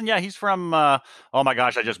Glasson. Yeah, he's from. Oh my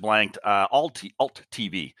gosh, I just blanked. Alt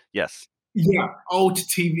TV. Yes. Yeah, Alt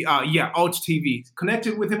TV. Alt TV.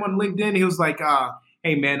 Connected with him on LinkedIn. He was like,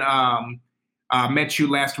 "Hey, man, met you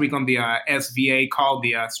last week on the SVA call,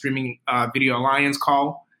 the Streaming Video Alliance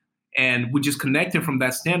call, and we just connected from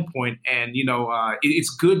that standpoint. And it's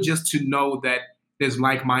good just to know that there's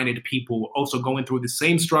like-minded people also going through the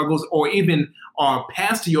same struggles, or even are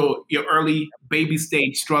past your early baby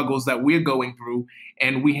stage struggles that we're going through,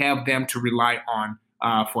 and we have them to rely on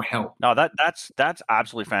for help." No, that's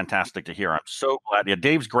absolutely fantastic to hear. I'm so glad. Yeah,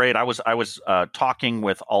 Dave's great. I was talking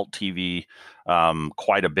with Alt TV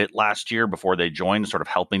quite a bit last year before they joined, sort of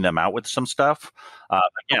helping them out with some stuff.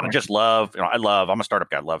 Again, Okay. I just love. I'm a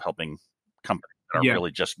startup guy. I love helping companies that are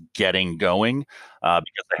really just getting going because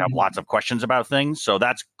they have lots of questions about things. So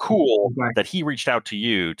that's cool that he reached out to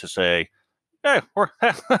you to say, "Hey,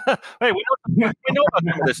 hey, we know about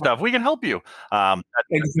some of this stuff. We can help you." That's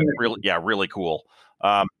really cool.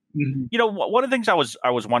 One of the things I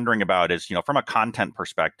was wondering about is, from a content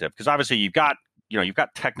perspective, because obviously you've got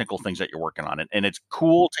technical things that you're working on, and it's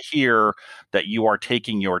cool to hear that you are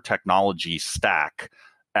taking your technology stack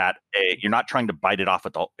you're not trying to bite it off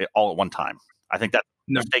all at one time. I think that's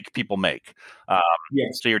a mistake people make.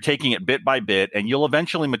 Yes. So you're taking it bit by bit, and you'll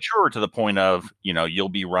eventually mature to the point of, you'll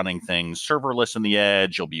be running things serverless in the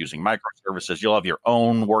edge. You'll be using microservices. You'll have your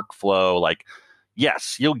own workflow. Like,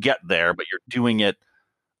 yes, you'll get there, but you're doing it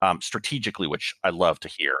strategically, which I love to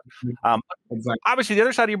hear. Exactly. Obviously, the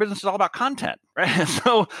other side of your business is all about content, right?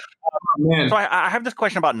 So I have this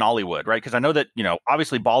question about Nollywood, right? Because I know that,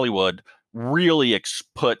 obviously Bollywood really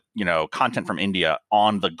put, content from India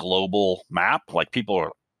on the global map. Like, people are,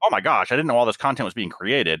 oh my gosh, I didn't know all this content was being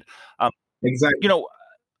created. Exactly.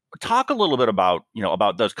 Talk a little bit about,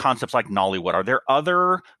 about those concepts like Nollywood. Are there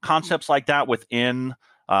other concepts like that within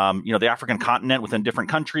the African continent, within different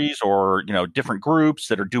countries, or different groups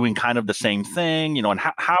that are doing kind of the same thing, and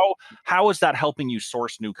how is that helping you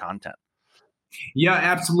source new content? Yeah,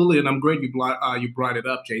 absolutely, and I'm glad you brought it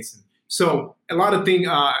up, Jason. So a lot of things.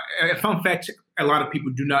 A fun fact a lot of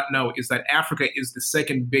people do not know is that Africa is the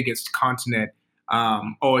second biggest continent,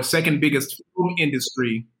 or second biggest film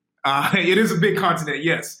industry. It is a big continent,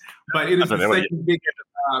 yes, but it is the second biggest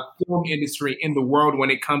film industry in the world when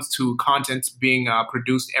it comes to content being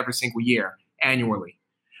produced every single year, annually,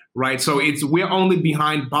 right? So we're only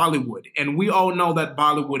behind Bollywood, and we all know that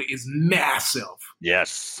Bollywood is massive.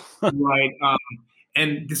 Yes, right.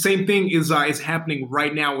 And the same thing is happening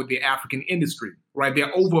right now with the African industry, right? There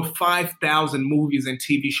are over 5,000 movies and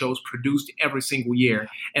TV shows produced every single year,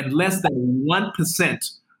 and less than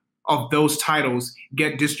 1% of those titles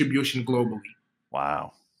get distribution globally.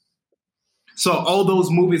 Wow. So all those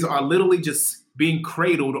movies are literally just being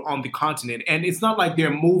cradled on the continent. And it's not like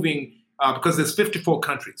they're moving because there's 54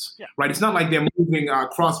 countries, right? It's not like they're moving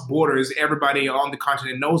across borders. Everybody on the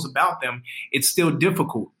continent knows about them. It's still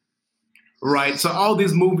difficult, right? So all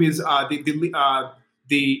these movies,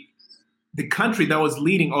 the country that was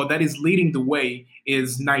leading, or that is leading the way,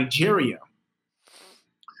 is Nigeria.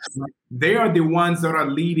 They are the ones that are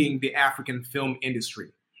leading the African film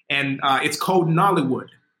industry. And it's called Nollywood.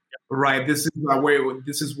 Right. This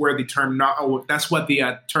is where the term that's what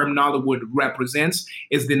the term Nollywood represents,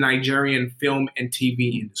 is the Nigerian film and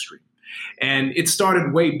TV industry. And it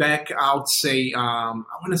started way back, I would say, I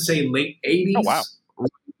want to say late 80s. Oh,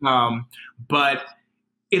 wow. But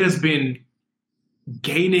it has been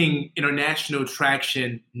gaining international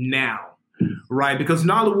traction now. Right. Because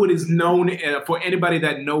Nollywood is known for anybody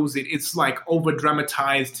that knows it. It's like over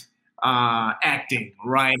dramatized acting,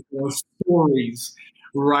 right? Or stories.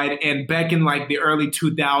 Right. And back in like the early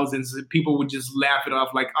 2000s, people would just laugh it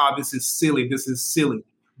off like, this is silly. This is silly.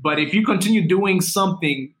 But if you continue doing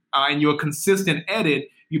something and you're consistent at it,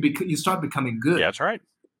 you start becoming good. Yeah, that's right.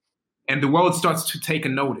 And the world starts to take a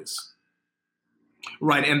notice.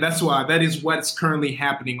 Right. And that is what's currently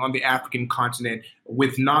happening on the African continent,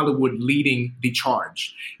 with Nollywood leading the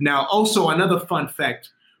charge. Now, also another fun fact,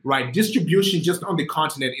 right? Distribution just on the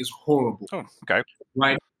continent is horrible. Oh, okay.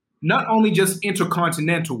 Right. Not only just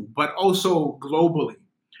intercontinental, but also globally.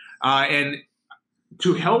 And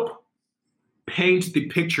to help paint the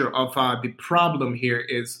picture of the problem here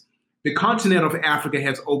is The continent of Africa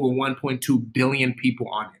has over 1.2 billion people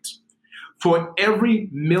on it. For every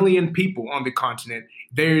million people on the continent,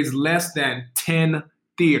 there is less than 10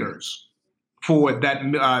 theaters for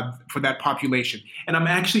that population. And I'm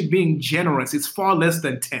actually being generous. It's far less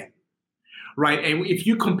than 10, right? And if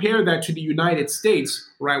you compare that to the United States,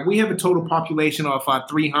 right, we have a total population of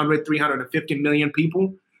 350 million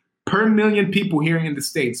people. Per million people here in the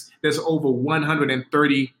States, there's over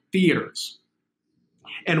 130 theaters.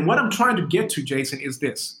 And what I'm trying to get to, Jason, is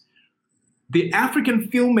this. The African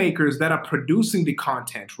filmmakers that are producing the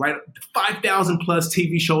content, right, 5,000 plus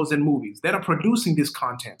TV shows and movies that are producing this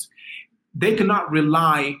content, they cannot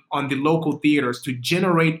rely on the local theaters to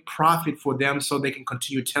generate profit for them so they can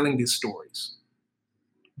continue telling these stories.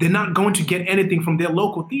 They're not going to get anything from their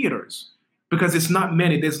local theaters because it's not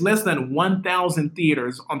many. There's less than 1,000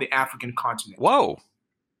 theaters on the African continent. Whoa.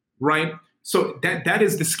 Right? So that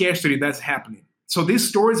is the scarcity that's happening. So these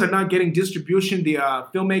stories are not getting distribution. The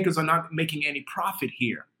filmmakers are not making any profit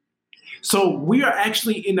here. So we are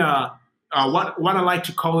actually in what I like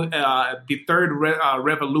to call the third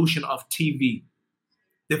revolution of TV.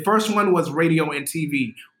 The first one was radio and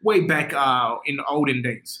TV way back in the olden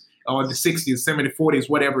days, or the 60s, 70s, 40s,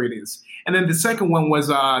 whatever it is. And then the second one was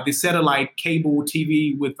the satellite cable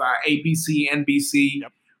TV with ABC, NBC,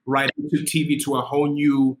 right, took TV to a whole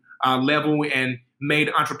new level and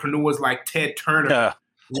made entrepreneurs like Ted Turner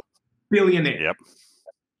billionaire. Yep.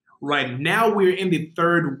 Right now, we're in the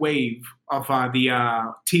third wave of the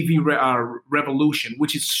TV revolution,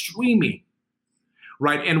 which is streaming,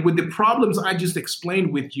 right? And with the problems I just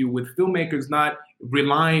explained with you, with filmmakers not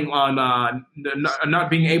relying on,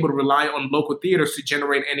 not being able to rely on local theaters to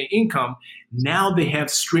generate any income, now they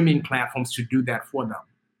have streaming platforms to do that for them.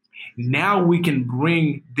 Now we can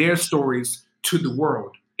bring their stories to the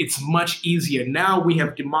world. It's much easier. Now we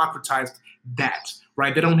have democratized that.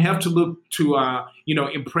 Right? They don't have to look to,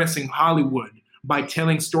 impressing Hollywood by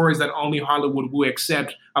telling stories that only Hollywood will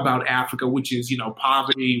accept about Africa, which is,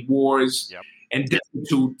 poverty, wars, and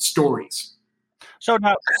destitute stories. So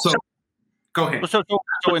now, go ahead. So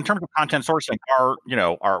in terms of content sourcing,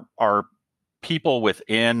 are people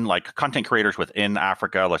within, like content creators within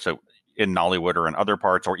Africa, let's say in Nollywood or in other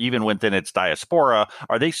parts, or even within its diaspora,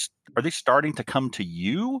 are they starting to come to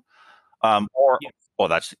you, Yes. Oh,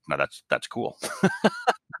 that's cool.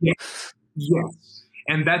 Yes,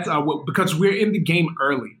 and that's because we're in the game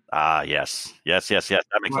early. Yes.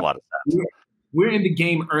 That makes a lot of sense. We're in the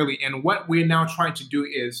game early, and what we're now trying to do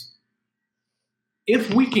is,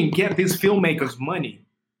 if we can get these filmmakers money,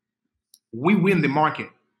 we win the market.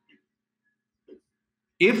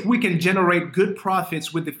 If we can generate good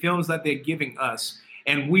profits with the films that they're giving us,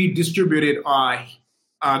 and we distribute it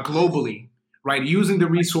globally, right, using the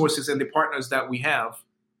resources and the partners that we have,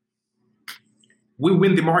 we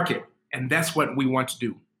win the market. And that's what we want to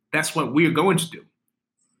do. That's what we're going to do,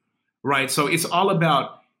 right? So it's all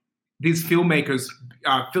about these filmmakers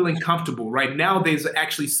feeling comfortable. Right now, there's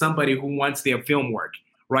actually somebody who wants their film work,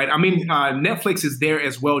 right? I mean, Netflix is there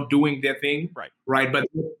as well doing their thing, right? But,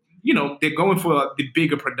 they're going for the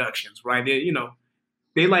bigger productions, right?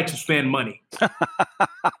 They like to spend money.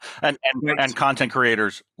 and content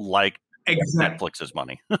creators like Netflix's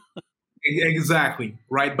money. Exactly,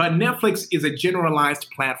 right? But Netflix is a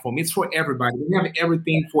generalized platform. It's for everybody. We have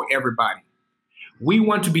everything for everybody. We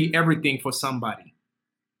want to be everything for somebody.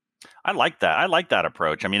 I like that. I like that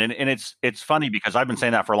approach. I mean, and it's funny because I've been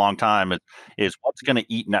saying that for a long time. Is what's going to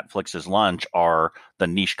eat Netflix's lunch are the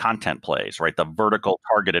niche content plays, right? The vertical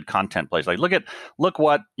targeted content plays. Like look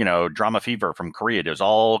what Drama Fever from Korea does.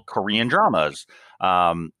 All Korean dramas.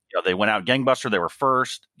 They went out gangbuster. They were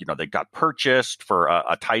first. They got purchased for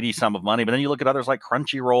a tidy sum of money. But then you look at others like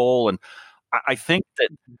Crunchyroll, and I think that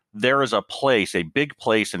there is a big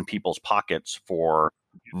place in people's pockets for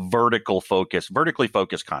vertically focused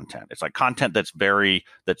content. It's like content that's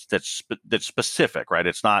that's specific, right?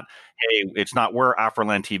 It's not, we're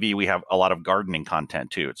AfroLandTV. We have a lot of gardening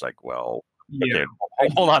content too. It's like, well, dude,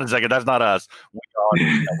 hold on a second. That's not us.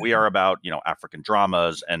 We are about, African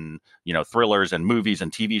dramas and, thrillers and movies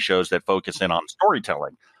and TV shows that focus in on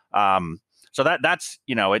storytelling. So that's, that's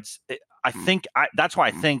why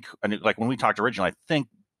I think, and like when we talked originally, I think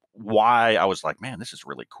why I was like, man, this is a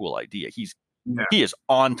really cool idea. He is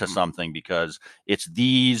on to something, because it's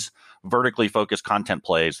these vertically focused content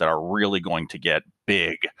plays that are really going to get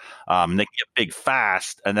big. They can get big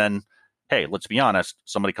fast. And then, hey, let's be honest,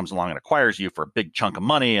 somebody comes along and acquires you for a big chunk of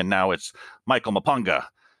money, and now it's Michael Maponga,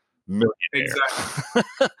 millionaire. Exactly.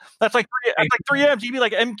 That's like 3 M's. You'd be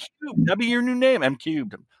like M Cubed. That'd be your new name, M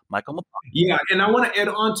Cubed. Michael Maponga. Yeah, and I want to add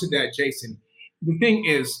on to that, Jason. The thing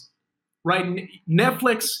is, right?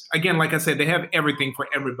 Netflix, again, like I said, they have everything for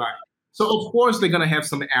everybody. So of course they're gonna have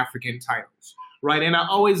some African titles, right? And I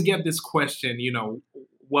always get this question,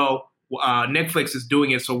 well, Netflix is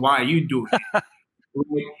doing it, so why are you doing it?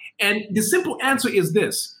 Right? And the simple answer is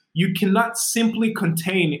this: you cannot simply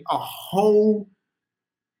contain a whole.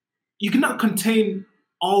 You cannot contain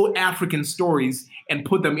all African stories and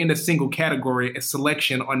put them in a single category, a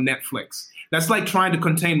selection on Netflix. That's like trying to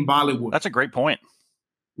contain Bollywood. That's a great point.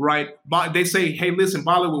 Right? But they say, hey, listen,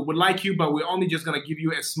 Bollywood would like you, but we're only just going to give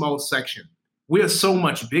you a small section. We are so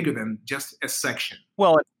much bigger than just a section.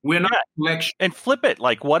 Well, we're not a collection. And flip it.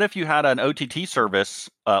 Like, what if you had an OTT service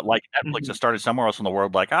like Netflix that started somewhere else in the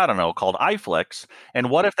world, like, I don't know, called iFlix? And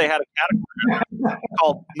what if they had a category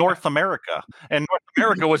called North America? And North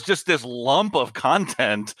America was just this lump of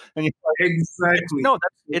content. And you're like, exactly. No,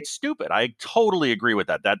 it's stupid. I totally agree with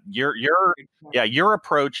that. That your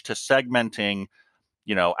approach to segmenting,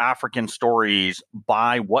 African stories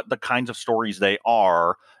by what the kinds of stories they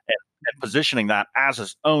are and positioning that as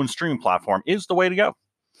its own streaming platform is the way to go.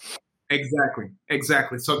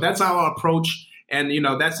 Exactly. So that's our approach. And,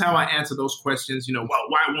 that's how I answer those questions. Well,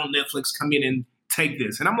 why won't Netflix come in and take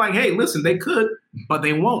this? And I'm like, hey, listen, they could, but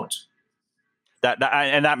they won't.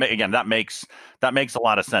 That makes a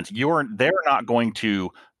lot of sense. They're not going to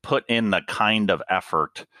put in the kind of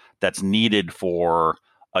effort that's needed for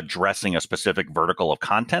addressing a specific vertical of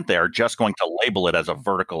content. They are just going to label it as a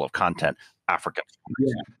vertical of content, African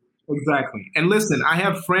stories. Yeah, exactly. And listen, I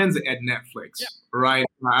have friends at Netflix, right?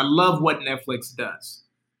 I love what Netflix does,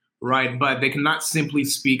 right? But they cannot simply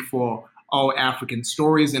speak for all African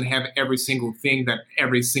stories and have every single thing that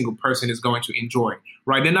every single person is going to enjoy,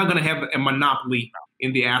 right? They're not going to have a monopoly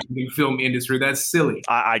in the African film industry. That's silly.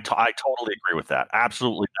 I totally agree with that.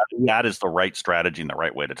 Absolutely. That is the right strategy and the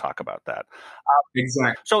right way to talk about that.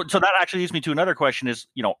 Exactly. So that actually leads me to another question is,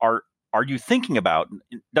 are you thinking about,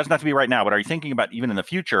 it doesn't have to be right now, but are you thinking about even in the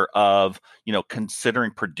future of,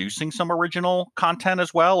 considering producing some original content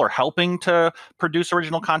as well, or helping to produce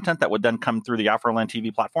original content that would then come through the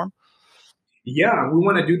AfroLandTV platform? Yeah, we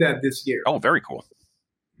want to do that this year. Oh, very cool.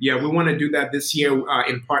 Yeah, we want to do that this year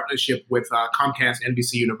in partnership with Comcast,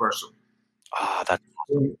 NBC Universal. That's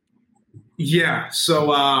awesome. Yeah,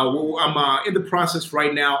 so I'm in the process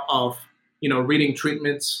right now of, reading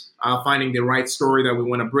treatments, finding the right story that we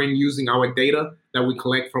want to bring using our data that we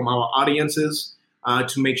collect from our audiences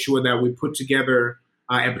to make sure that we put together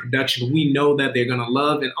a production we know that they're going to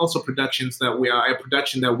love, and also a production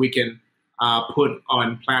that we can put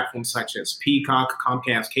on platforms such as Peacock,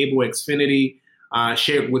 Comcast Cable, Xfinity,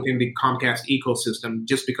 shared within the Comcast ecosystem,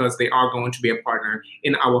 just because they are going to be a partner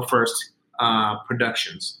in our first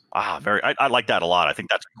productions. I like that a lot. I think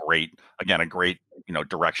that's a great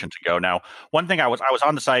direction to go. Now, one thing I was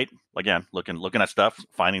on the site again, looking at stuff,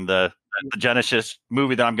 finding the Genesis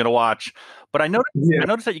movie that I'm going to watch, but I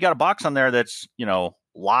noticed that you got a box on there that's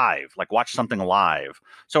live, like watch something live.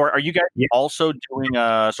 So are you guys also doing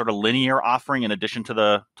a sort of linear offering in addition to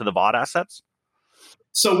the VOD assets?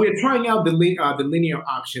 So we're trying out the linear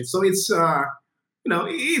option. So it's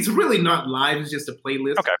it's really not live. It's just a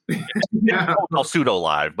playlist. Okay. Yeah. It's pseudo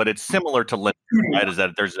live, but it's similar to linear, right? Is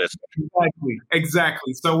that there's this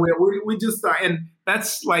exactly. So we just and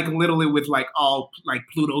that's like literally with like all like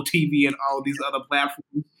Pluto TV and all these other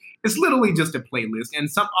platforms. It's literally just a playlist,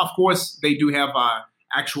 and some, of course, they do have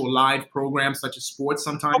actual live programs such as sports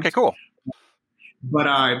sometimes. Okay, cool.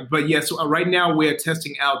 But yes, so right now we're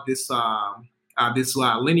testing out this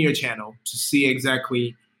linear channel to see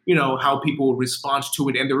exactly how people respond to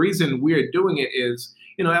it. And the reason we're doing it is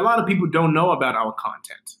a lot of people don't know about our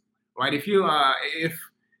content, right? If we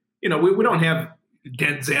don't have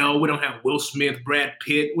Denzel, we don't have Will Smith, Brad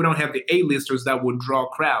Pitt, we don't have the A-listers that would draw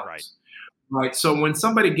crowds. Right. So when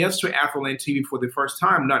somebody gets to AfroLandTV for the first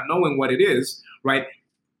time, not knowing what it is, right,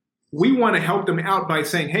 we want to help them out by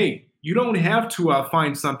saying, hey, you don't have to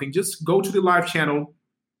find something. Just go to the live channel.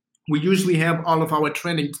 We usually have all of our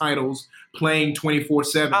trending titles playing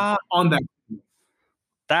 24/7 on that.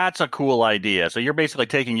 That's a cool idea. So you're basically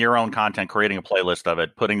taking your own content, creating a playlist of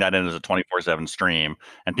it, putting that in as a 24/7 stream,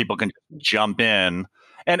 and people can jump in.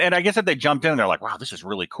 And I guess if they jumped in, they're like, wow, this is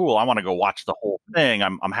really cool. I want to go watch the whole thing.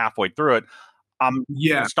 I'm halfway through it.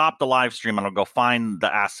 Stop the live stream and I'll go find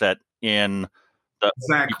the asset in the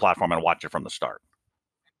platform and watch it from the start.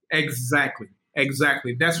 Exactly.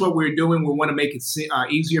 That's what we're doing. We want to make it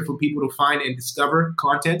easier for people to find and discover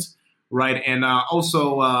content, right? And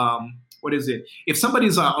also, what is it? If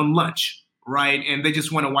somebody's on lunch, right, and they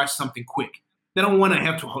just want to watch something quick, they don't want to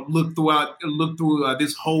have to look through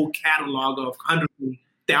this whole catalog of hundreds and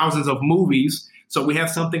thousands of movies. So we have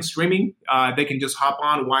something streaming. They can just hop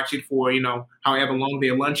on, watch it for, however long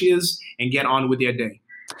their lunch is, and get on with their day.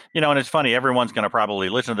 And it's funny. Everyone's going to probably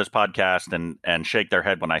listen to this podcast and shake their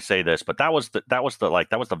head when I say this, but that was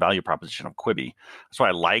the value proposition of Quibi. That's why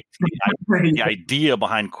I liked the idea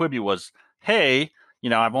behind Quibi was, hey,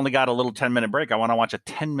 I've only got a little 10-minute break. I want to watch a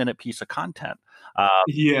 10-minute piece of content.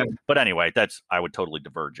 Yeah. But anyway, I would totally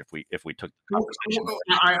diverge if we took the conversation.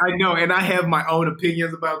 I know, and I have my own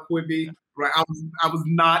opinions about Quibi. Right, I was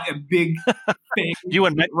not a big fan. you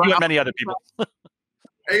and many other people.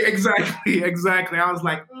 Exactly. I was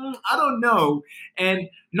like, I don't know, and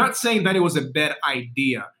not saying that it was a bad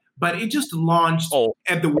idea, but it just launched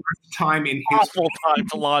at the worst time in history. Awful time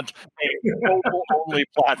to launch a mobile-only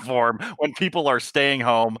platform when people are staying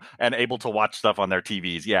home and able to watch stuff on their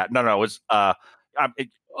TVs. Yeah, no, it was.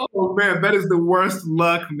 Oh man, that is the worst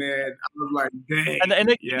luck, man. I was like, dang. And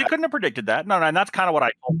they couldn't have predicted that. No, and that's kind of what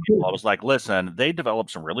I told people. I was like, listen, they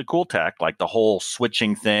developed some really cool tech, like the whole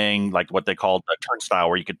switching thing, like what they called the turnstile,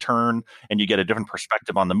 where you could turn and you get a different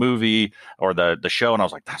perspective on the movie or the show. And I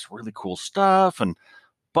was like, that's really cool stuff.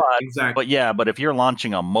 But if you're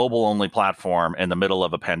launching a mobile only platform in the middle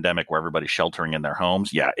of a pandemic where everybody's sheltering in their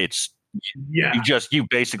homes, you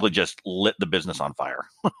basically just lit the business on fire.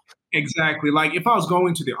 Exactly. Like if I was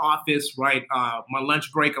going to the office, right, my lunch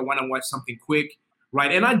break, I want to watch something quick,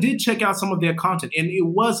 right? And I did check out some of their content, and it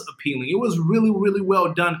was appealing. It was really, really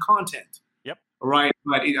well done content. Yep. Right.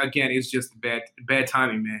 But it's just bad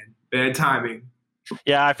timing, man. Bad timing.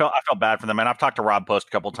 Yeah, I felt bad for them, and I've talked to Rob Post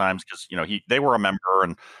a couple of times because they were a member,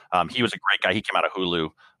 and he was a great guy. He came out of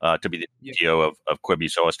Hulu to be the CEO of Quibi.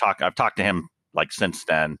 So I've talked to him like since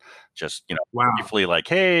then, just briefly, like,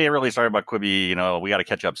 hey, really sorry about Quibi. We got to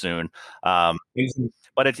catch up soon. But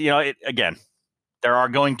it's again, there are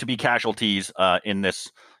going to be casualties in this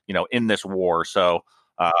war. So.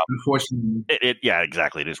 Unfortunately,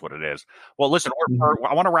 exactly. It is what it is. Well, listen,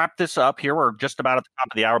 I want to wrap this up here. We're just about at the top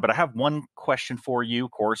of the hour, but I have one question for you.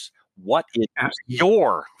 Of course, what is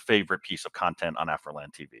your favorite piece of content on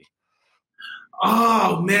AfroLandTV?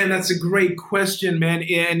 Oh man, that's a great question, man.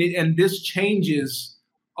 And this changes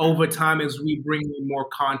over time as we bring in more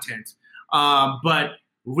content. But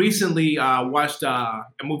recently, watched a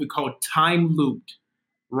movie called Time Looped.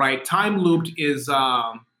 Right, Time Looped is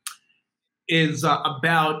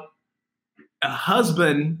about a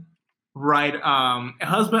husband, right? A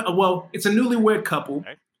husband. Well, it's a newlywed couple,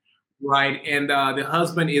 okay. Right? And the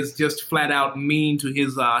husband is just flat out mean to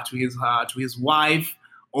his wife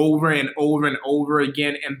over and over and over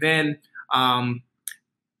again. And then I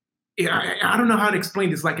don't know how to explain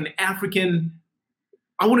this. Like an African,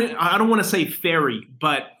 I don't want to say fairy,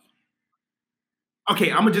 but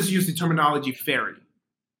okay, I'm gonna just use the terminology fairy.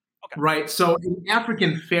 Okay. Right. So an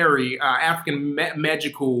African fairy, African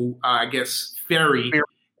magical, I guess, fairy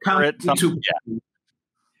comes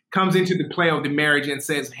into the play of the marriage and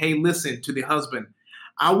says, hey, listen to the husband.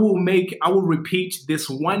 I will repeat this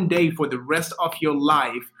one day for the rest of your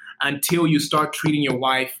life until you start treating your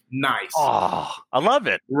wife nice. Oh, I love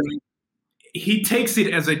it. Right? He takes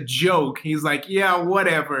it as a joke. He's like, yeah,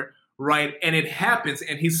 whatever. Right. And it happens.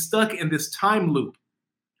 And he's stuck in this time loop.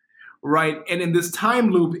 Right. And in this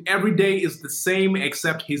time loop, every day is the same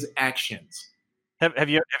except his actions. Have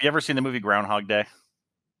you ever seen the movie Groundhog Day?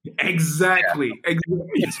 Exactly. Yeah.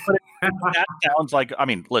 Exactly. That sounds like,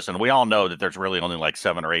 listen, we all know that there's really only like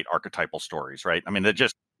 7 or 8 archetypal stories, right?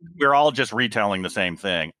 We're all just retelling the same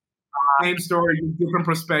thing. Same story, different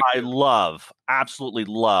perspective. I absolutely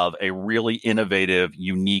love a really innovative,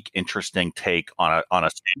 unique, interesting take on a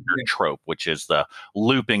standard trope, which is the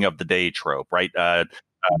looping of the day trope, right?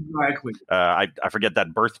 Exactly. I forget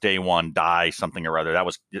that birthday one, die something or other. That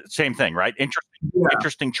was the same thing, right?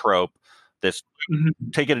 Interesting trope. This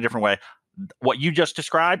take it a different way. What you just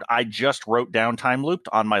described, I just wrote down Time Looped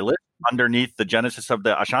on my list underneath the Genesis of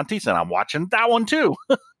the Ashantis, and I'm watching that one too.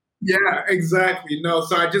 Yeah, exactly. No,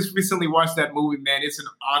 so I just recently watched that movie, man. It's an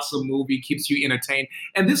awesome movie, keeps you entertained.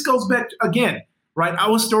 And this goes back again, right?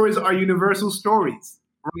 Our stories are universal stories.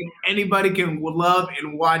 Right? Anybody can love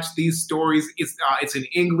and watch these stories. It's in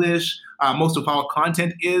English. Most of our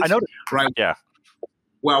content is. I know, right? Yeah.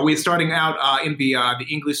 Well, we're starting out in the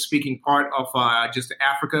English-speaking part of just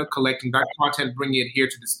Africa, collecting that content, bringing it here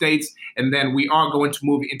to the States, and then we are going to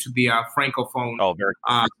move into the Francophone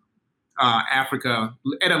Africa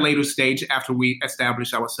at a later stage after we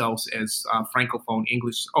establish ourselves as Francophone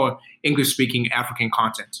English or English-speaking African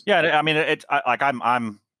content. Yeah,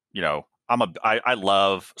 I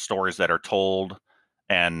love stories that are told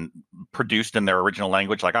and produced in their original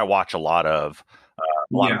language. Like I watch a lot of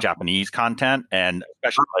Japanese content, and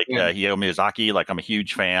especially Hayao Miyazaki. Like I'm a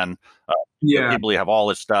huge fan of Yeah. Ghibli have all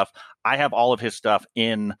his stuff. I have all of his stuff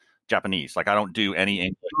in Japanese. Like I don't do any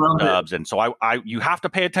English Love it. dubs, and so you have to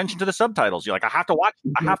pay attention to the subtitles. You're like, I have to watch.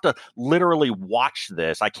 I have to literally watch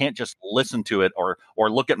this. I can't just listen to it or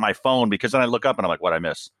look at my phone, because then I look up and I'm like, what I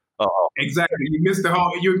miss? Oh, Exactly. You miss the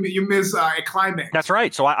whole. You miss a climax. that's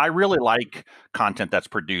right. So I really like content that's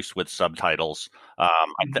produced with subtitles.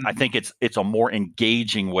 I think it's a more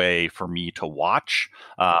engaging way for me to watch.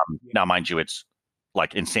 Now, mind you, it's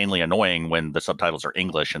like insanely annoying when the subtitles are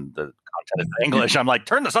English and the content is English. I'm like,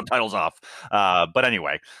 turn the subtitles off. But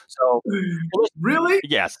anyway, so Really?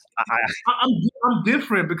 yes, I'm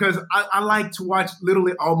different because I like to watch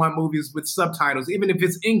literally all my movies with subtitles, even if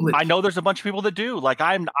it's English. I know there's a bunch of people that do. Like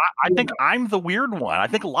I think I'm the weird one. I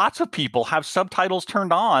think lots of people have subtitles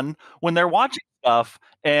turned on when they're watching stuff,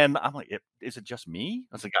 and I'm like, is it just me?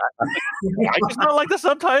 I was like, I just don't like the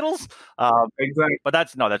subtitles. Exactly. But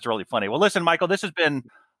that's really funny. Well, listen, Michael, this has been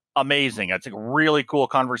amazing. It's a really cool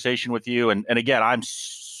conversation with you, and again, I'm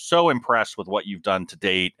so impressed with what you've done to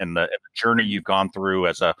date and the journey you've gone through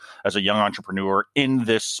as a young entrepreneur in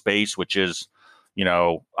this space, which is,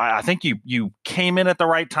 I think you came in at the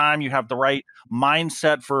right time. You have the right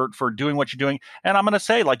mindset for doing what you're doing. And I'm going to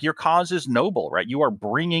say, like, your cause is noble, right? You are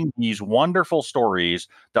bringing these wonderful stories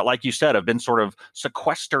that, like you said, have been sort of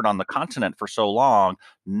sequestered on the continent for so long.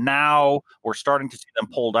 Now we're starting to see them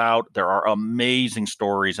pulled out. There are amazing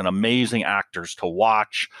stories and amazing actors to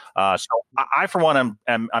watch. So I for one,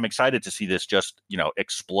 I'm excited to see this just,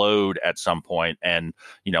 explode at some point, and,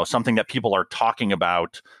 something that people are talking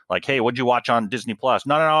about, like, hey, what'd you watch on Disney Plus?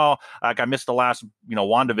 No. Like, I missed the last,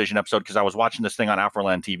 WandaVision episode because I was watching this thing on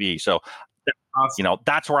AfroLandTV. So, Awesome.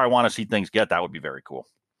 That's where I want to see things get. That would be very cool.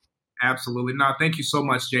 Absolutely. No, thank you so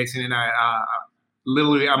much, Jason. And I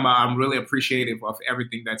literally, I'm really appreciative of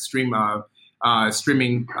everything that streaming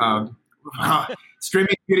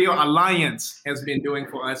streaming video alliance has been doing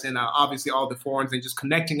for us, and obviously all the forums, and just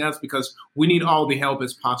connecting us, because we need all the help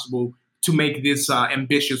as possible to make this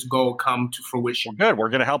ambitious goal come to fruition. Well, good. We're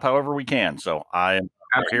going to help however we can. So I'm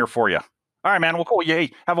here for you. All right, man. Well, cool.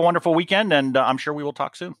 Hey, have a wonderful weekend, and I'm sure we will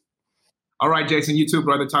talk soon. All right, Jason. You too,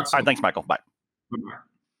 brother. Talk soon. All right. Thanks, Michael. Bye. Bye-bye.